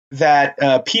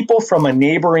that people from a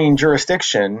neighboring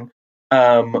jurisdiction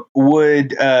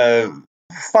would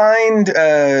find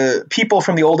people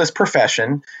from the oldest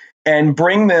profession and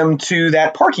bring them to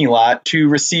that parking lot to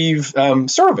receive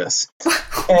service.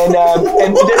 And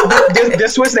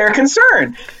this was their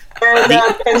concern.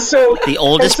 And so the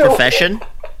oldest profession?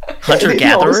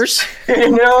 Hunter-gatherers?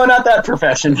 No, not that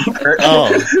profession. Oh.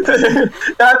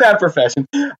 Not that profession.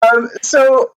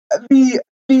 So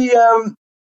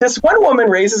this one woman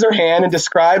raises her hand and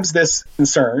describes this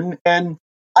concern, and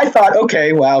I thought,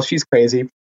 okay, wow, she's crazy.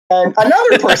 And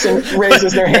another person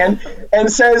raises their hand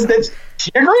and says that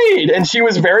she agreed, and she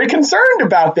was very concerned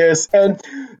about this, and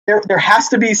there has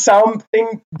to be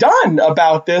something done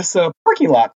about this parking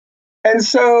lot. And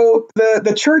so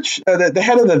the church, the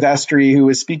head of the vestry, who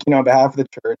was speaking on behalf of the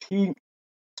church, he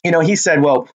said,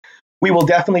 well, we will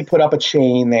definitely put up a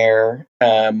chain there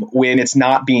when it's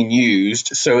not being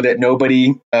used, so that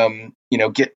nobody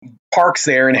parks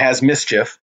there and has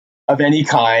mischief of any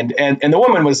kind. And the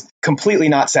woman was completely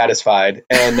not satisfied.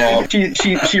 And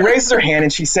she raises her hand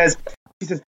and she says,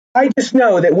 I just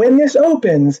know that when this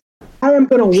opens, I am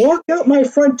going to walk out my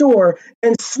front door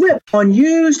and slip on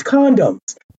used condoms.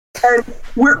 And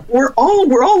we're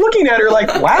all looking at her like,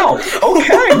 wow,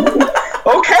 okay.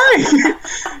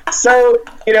 So,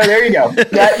 there you go.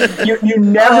 That you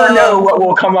never know what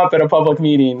will come up at a public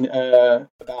meeting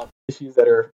about issues that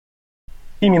are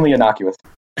seemingly innocuous.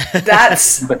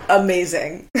 That's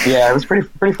amazing. Yeah, it was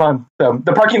pretty fun. So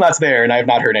the parking lot's there, and I have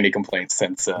not heard any complaints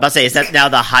since. I was about to say, is that now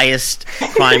the highest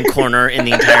crime corner in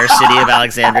the entire city of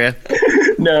Alexandria?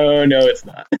 No, it's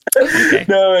not. Okay.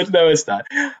 No, it's not.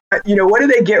 What did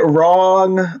they get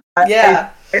wrong?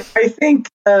 Yeah. I think,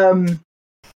 and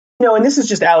this is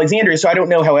just Alexandria, so I don't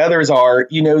know how others are.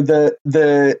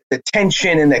 The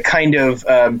tension and the kind of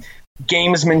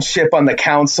gamesmanship on the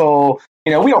council.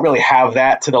 We don't really have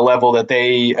that to the level that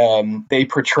they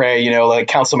portray. Like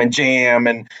Councilman Jam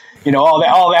and all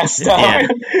that stuff. Yeah.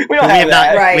 We don't have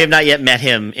that. We have not yet met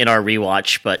him in our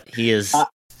rewatch, but he is.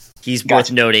 He's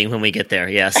worth noting when we get there.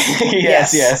 Yes.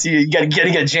 yes. You got to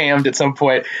get jammed at some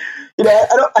point.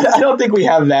 I don't think we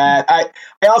have that. I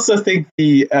also think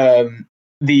the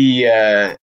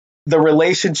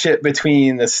relationship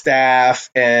between the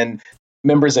staff and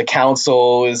members of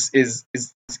council is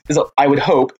I would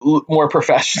hope more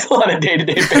professional on a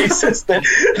day-to-day basis than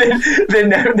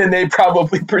they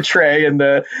probably portray in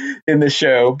the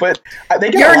show. But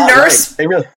they get your a lot nurse. Right. They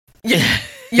really.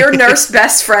 Your nurse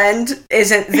best friend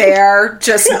isn't there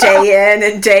just day in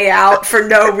and day out for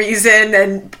no reason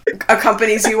and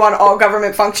accompanies you on all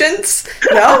government functions?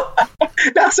 No?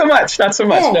 Not so much.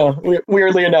 Oh. No,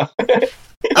 weirdly enough.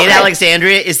 In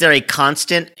Alexandria, is there a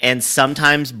constant and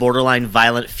sometimes borderline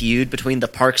violent feud between the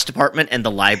Parks Department and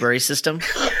the library system?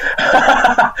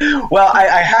 Well,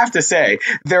 I have to say,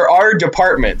 there are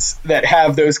departments that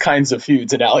have those kinds of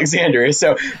feuds in Alexandria.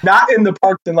 So not in the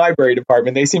Parks and Library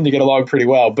Department. They seem to get along pretty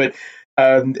well. But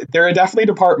there are definitely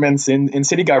departments in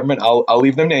city government, I'll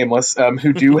leave them nameless,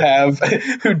 who do have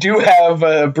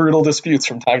brutal disputes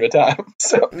from time to time.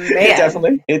 So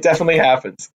it definitely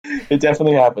happens. It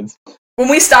definitely happens. When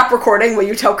we stop recording, will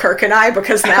you tell Kirk and I?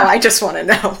 Because now I just want to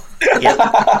know. Yeah.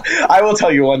 I will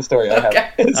tell you one story. Okay.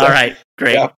 All right,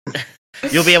 great. Yeah.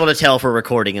 You'll be able to tell if we're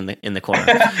recording in the corner.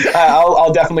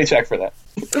 I'll definitely check for that.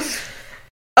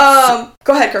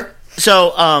 Go ahead, Kirk.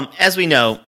 So, as we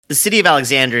know, the city of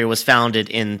Alexandria was founded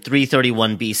in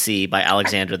 331 BC by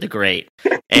Alexander the Great,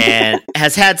 and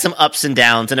has had some ups and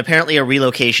downs, and apparently a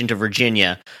relocation to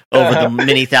Virginia over the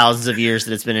many thousands of years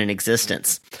that it's been in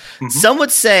existence. Mm-hmm. Some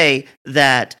would say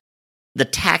that the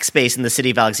tax base in the city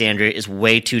of Alexandria is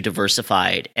way too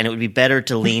diversified, and it would be better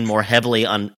to lean more heavily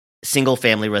on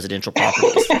single-family residential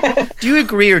properties. Do you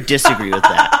agree or disagree with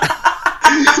that?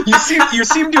 You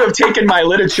seem to have taken my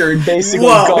literature and basically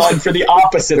gone for the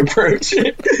opposite approach.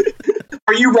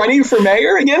 Are you running for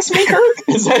mayor against me, Kirk?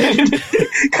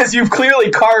 Because you've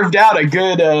clearly carved out a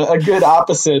good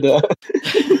opposite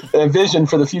vision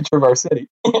for the future of our city.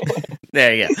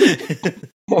 There you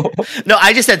go. No,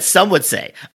 I just said some would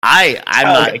say. I'm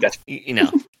not. Okay, gotcha.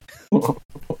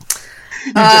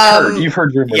 You've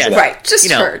heard rumors. Yeah, right. Just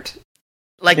heard.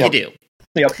 Like you do.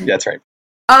 Yep, that's right.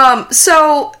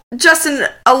 So, Justin,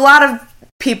 a lot of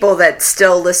people that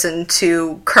still listen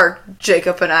to Kirk,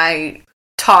 Jacob, and I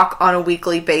talk on a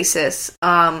weekly basis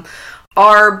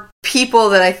are people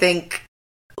that I think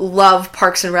love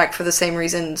Parks and Rec for the same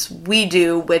reasons we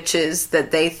do, which is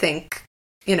that they think,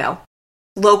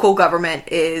 local government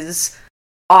is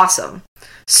awesome.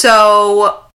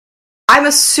 So I'm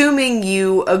assuming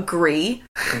you agree,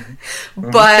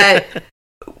 but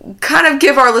kind of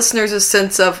give our listeners a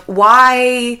sense of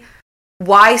why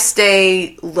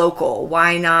stay local?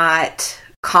 Why not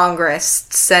Congress,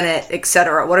 Senate,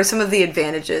 etc.? What are some of the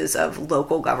advantages of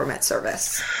local government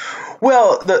service?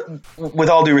 Well, with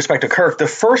all due respect to Kirk, the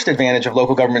first advantage of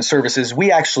local government service is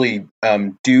we actually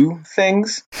do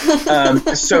things.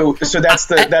 So that's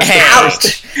the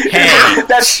Ouch.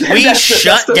 first. We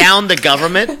shut down the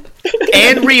government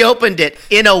and reopened it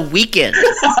in a weekend.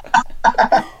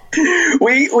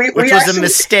 Which was a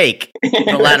mistake.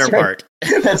 The latter part.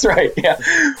 That's right. Yeah,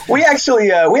 we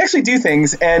actually do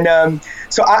things, and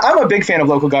so I'm a big fan of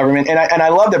local government, and I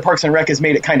love that Parks and Rec has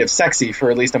made it kind of sexy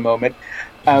for at least a moment.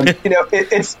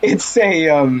 It's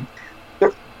a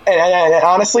and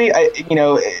honestly,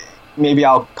 maybe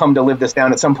I'll come to live this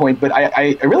down at some point, but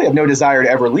I really have no desire to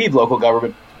ever leave local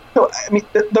government. So I mean,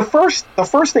 the first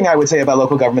thing I would say about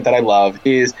local government that I love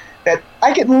is that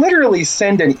I can literally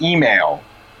send an email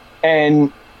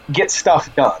and get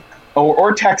stuff done,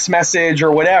 or text message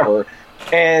or whatever.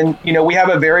 And, we have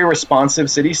a very responsive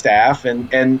city staff.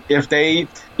 And if they,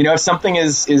 if something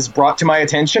is brought to my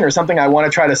attention or something I want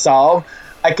to try to solve,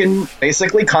 I can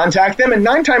basically contact them. And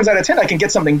 9 times out of 10, I can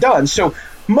get something done. So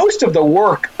most of the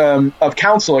work of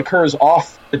council occurs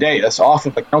off the dais, off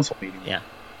of the council meeting. Yeah.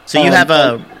 So you have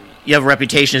a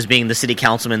reputation as being the city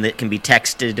councilman that can be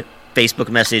texted, Facebook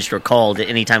messaged, or called at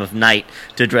any time of night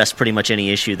to address pretty much any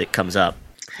issue that comes up.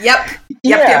 Yep.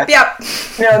 No,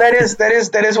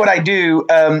 that is what I do.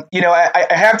 I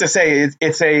have to say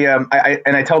it's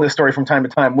I tell this story from time to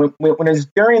time. When it was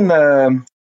during I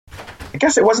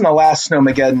guess it wasn't the last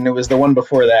Snowmageddon, it was the one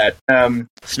before that.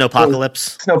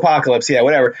 Snowpocalypse, yeah,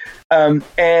 whatever.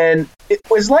 And it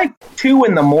was like 2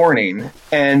 a.m,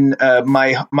 and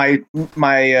my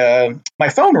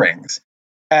phone rings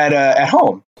at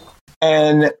home,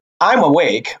 and I'm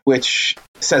awake, which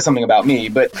says something about me.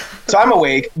 But so I'm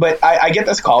awake, but I get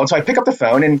this call, and so I pick up the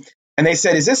phone, and they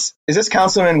said, "Is this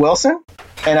Councilman Wilson?"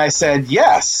 And I said,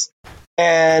 "Yes."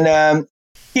 And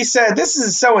he said, "This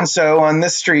is so and so on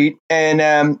this street,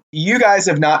 and you guys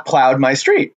have not plowed my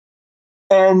street."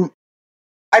 And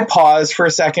I paused for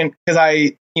a second because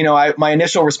my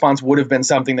initial response would have been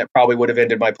something that probably would have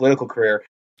ended my political career.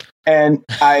 And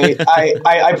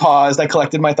I paused, I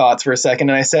collected my thoughts for a second,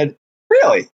 and I said,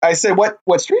 "Really?" I said, what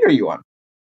street are you on?"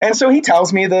 And so he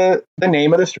tells me the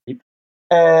name of the street,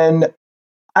 and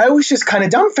I was just kind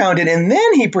of dumbfounded. And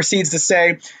then he proceeds to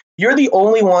say, "You're the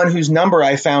only one whose number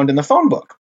I found in the phone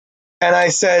book." And I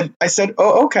said,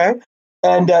 "Oh, okay."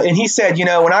 And he said,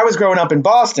 "When I was growing up in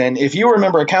Boston, if you were a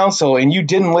member of council and you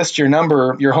didn't list your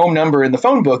home number in the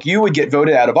phone book, you would get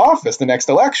voted out of office the next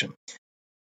election."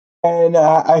 And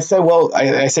I said, "Well,"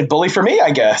 I said, "bully for me,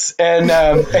 I guess." And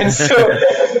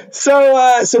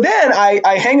so then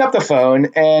I hang up the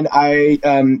phone, and I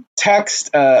text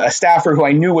a staffer who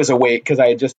I knew was awake because I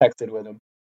had just texted with him.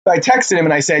 So I texted him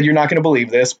and I said, "You're not going to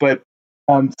believe this, but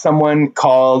someone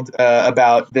called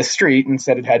about this street and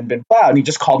said it hadn't been plowed. And he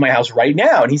just called my house right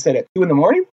now." And he said, "At 2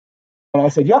 a.m? And I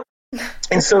said, "Yep."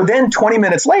 And so then 20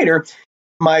 minutes later,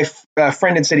 my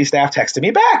friend in city staff texted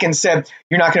me back and said,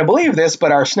 "You're not going to believe this,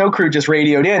 but our snow crew just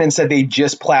radioed in and said they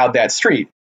just plowed that street."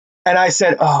 And I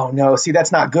said, "Oh no, see,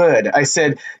 that's not good." I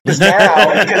said, because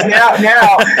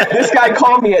now this guy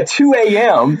called me at 2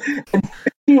 a.m. and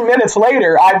 15 minutes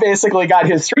later, I basically got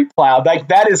his street plowed. Like,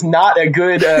 that is not a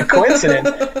good coincidence.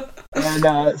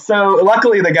 And so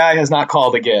luckily the guy has not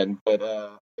called again, but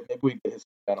maybe we can get his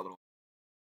down a little.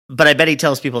 But I bet he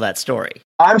tells people that story.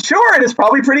 I'm sure it is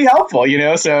probably pretty helpful,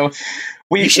 So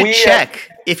you should check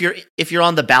if you're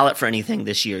on the ballot for anything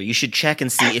this year. You should check and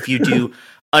see if you do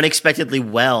unexpectedly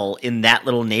well in that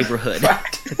little neighborhood.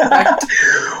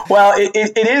 Well,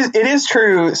 it is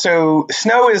true. So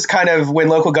snow is kind of when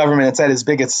local government is at its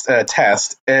biggest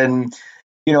test. And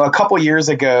a couple years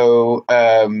ago,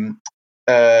 I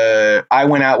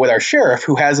went out with our sheriff,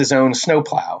 who has his own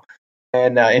snowplow.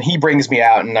 And he brings me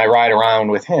out, and I ride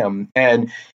around with him,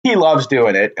 and he loves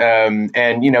doing it.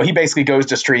 And he basically goes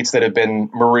to streets that have been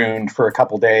marooned for a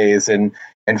couple days and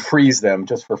frees them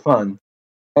just for fun.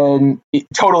 And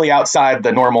totally outside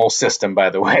the normal system,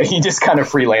 by the way. He just kind of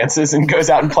freelances and goes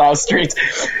out and plows streets.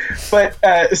 But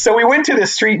so we went to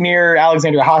this street near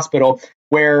Alexandria Hospital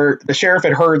where the sheriff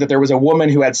had heard that there was a woman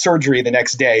who had surgery the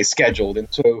next day scheduled, and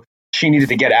so she needed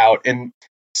to get out. And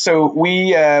so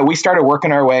we started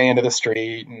working our way into the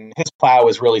street, and his plow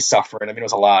was really suffering. I mean, it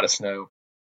was a lot of snow.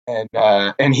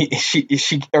 and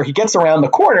he gets around the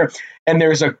corner, and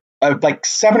there's a like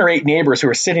 7 or 8 neighbors who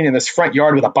are sitting in this front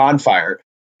yard with a bonfire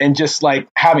and just like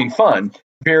having fun,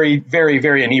 very, very,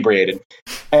 very inebriated.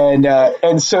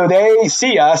 And so they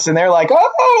see us and they're like,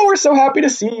 oh, we're so happy to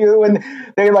see you. And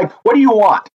they're like, what do you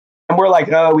want? And we're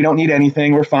like, oh, we don't need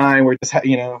anything. We're fine. We're just,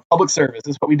 public service.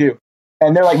 This is what we do.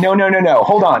 And they're like, no,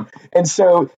 hold on. And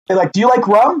so they're like, do you like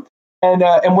rum?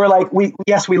 And we're like,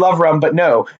 yes, we love rum, but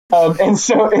no. And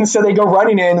so they go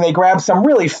running in and they grab some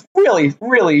really, really,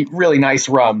 really, really nice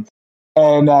rum.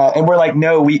 And we're like,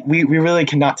 no, we really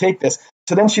cannot take this.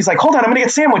 So then she's like, hold on, I'm going to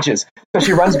get sandwiches. So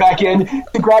she runs back in,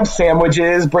 she grabs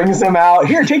sandwiches, brings them out.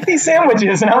 Here, take these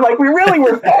sandwiches. And I'm like, we're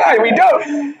fine. We don't.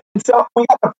 And so we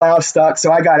got the plow stuck.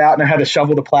 So I got out and I had to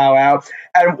shovel the plow out.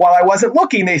 And while I wasn't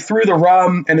looking, they threw the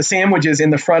rum and the sandwiches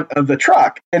in the front of the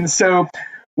truck. And so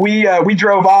we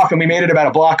drove off and we made it about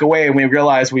a block away and we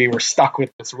realized we were stuck with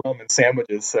this rum and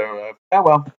sandwiches. So, there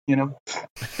you go.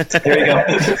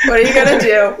 What are you going to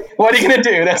do? What are you going to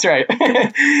do? That's right.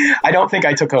 I don't think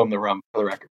I took home the rum, for the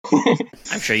record.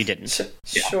 I'm sure you didn't. Sure.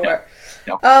 Yeah.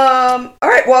 No. All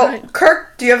right. Well,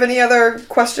 Kirk, do you have any other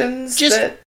questions? Just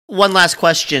one last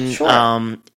question.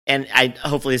 Sure. And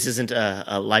hopefully this isn't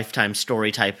a lifetime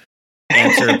story type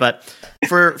answer, but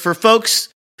for folks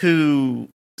who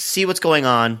see what's going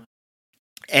on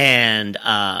and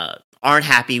aren't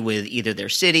happy with either their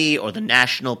city or the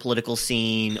national political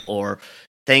scene or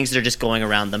things that are just going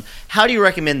around them, how do you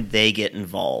recommend they get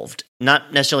involved?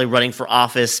 Not necessarily running for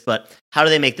office, but how do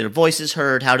they make their voices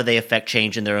heard? How do they affect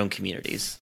change in their own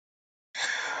communities?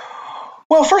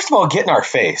 Well, first of all, get in our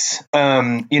face.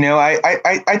 I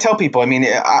tell people, I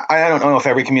don't know if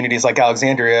every community is like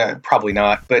Alexandria, probably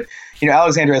not, but,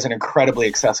 Alexandria has an incredibly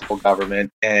accessible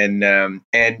government and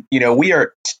we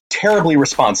are terribly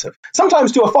responsive,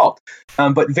 sometimes to a fault,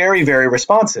 but very, very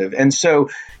responsive. And so,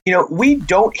 we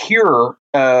don't hear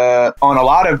on a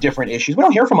lot of different issues. We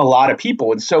don't hear from a lot of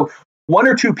people. And so 1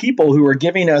 or 2 people who are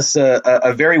giving us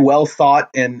a very well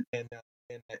thought and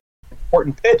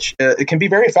important pitch, it can be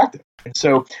very effective. And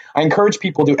so I encourage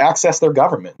people to access their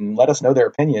government and let us know their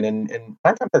opinion. And 9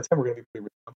 times out of 10, we're going to be pretty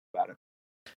responsive about it.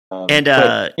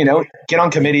 Get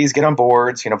on committees, get on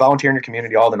boards, volunteer in your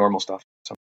community, all the normal stuff.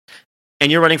 So.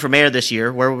 And you're running for mayor this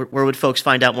year. Where would folks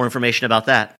find out more information about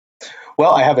that?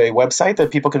 Well, I have a website that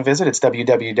people can visit. It's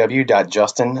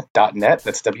www.justin.net.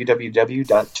 That's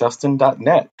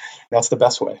www.justin.net. That's the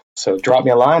best way. So drop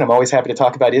me a line. I'm always happy to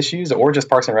talk about issues or just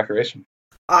Parks and Recreation.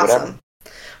 Awesome. Whatever.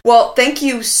 Well, thank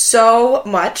you so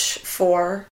much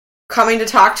for coming to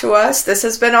talk to us. This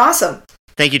has been awesome.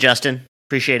 Thank you, Justin.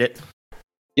 Appreciate it.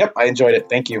 Yep, I enjoyed it.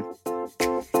 Thank you. All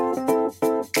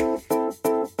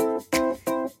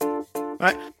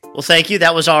right. Well, thank you.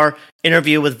 That was our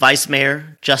interview with Vice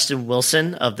Mayor Justin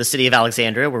Wilson of the City of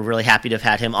Alexandria. We're really happy to have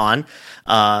had him on.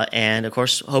 And, of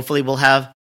course, hopefully we'll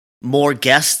have more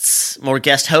guests, more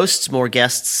guest hosts, more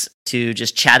guests to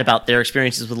just chat about their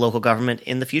experiences with local government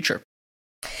in the future.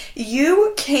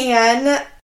 You can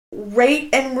rate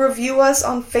and review us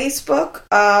on Facebook.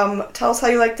 Tell us how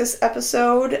you like this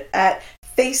episode at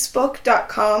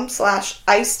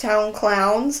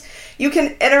facebook.com/IcetownClowns. You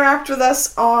can interact with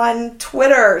us on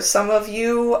Twitter. Some of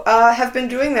you have been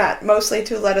doing that, mostly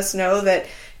to let us know that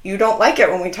you don't like it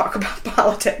when we talk about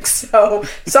politics. So,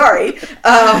 sorry.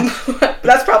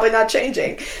 That's probably not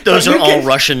changing. Those are all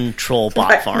Russian troll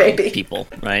bot farm people,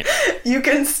 right? You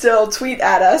can still tweet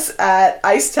at us at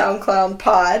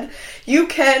IcetownClownPod. You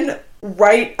can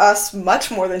write us much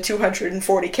more than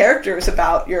 240 characters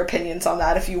about your opinions on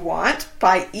that if you want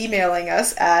by emailing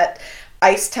us at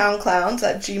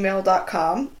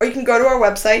icetownclowns@gmail.com, or you can go to our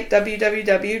website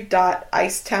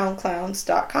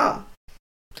www.icetownclowns.com.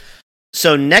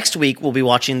 So next week we'll be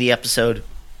watching the episode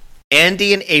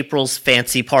Andy and April's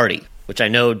Fancy Party, which I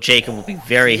know Jacob will be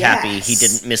very happy he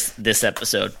didn't miss this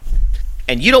episode.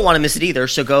 And you don't want to miss it either,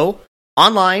 so go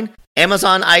online,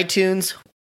 Amazon, iTunes,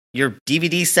 your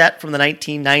DVD set from the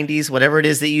 1990s, whatever it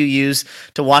is that you use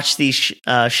to watch these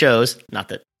shows. Not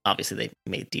that, obviously, they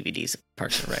made DVDs of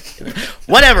Parks and Rec.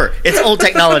 Whatever. It's old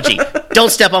technology. Don't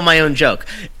step on my own joke.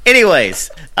 Anyways,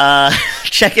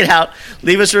 check it out.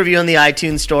 Leave us a review on the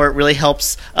iTunes store. It really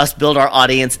helps us build our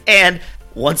audience. And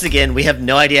once again, we have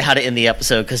no idea how to end the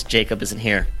episode because Jacob isn't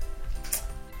here.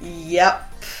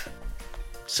 Yep.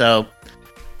 So,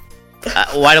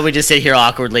 why don't we just sit here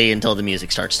awkwardly until the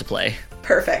music starts to play?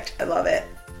 Perfect. I love it.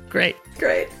 Great.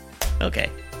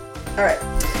 Okay. All right.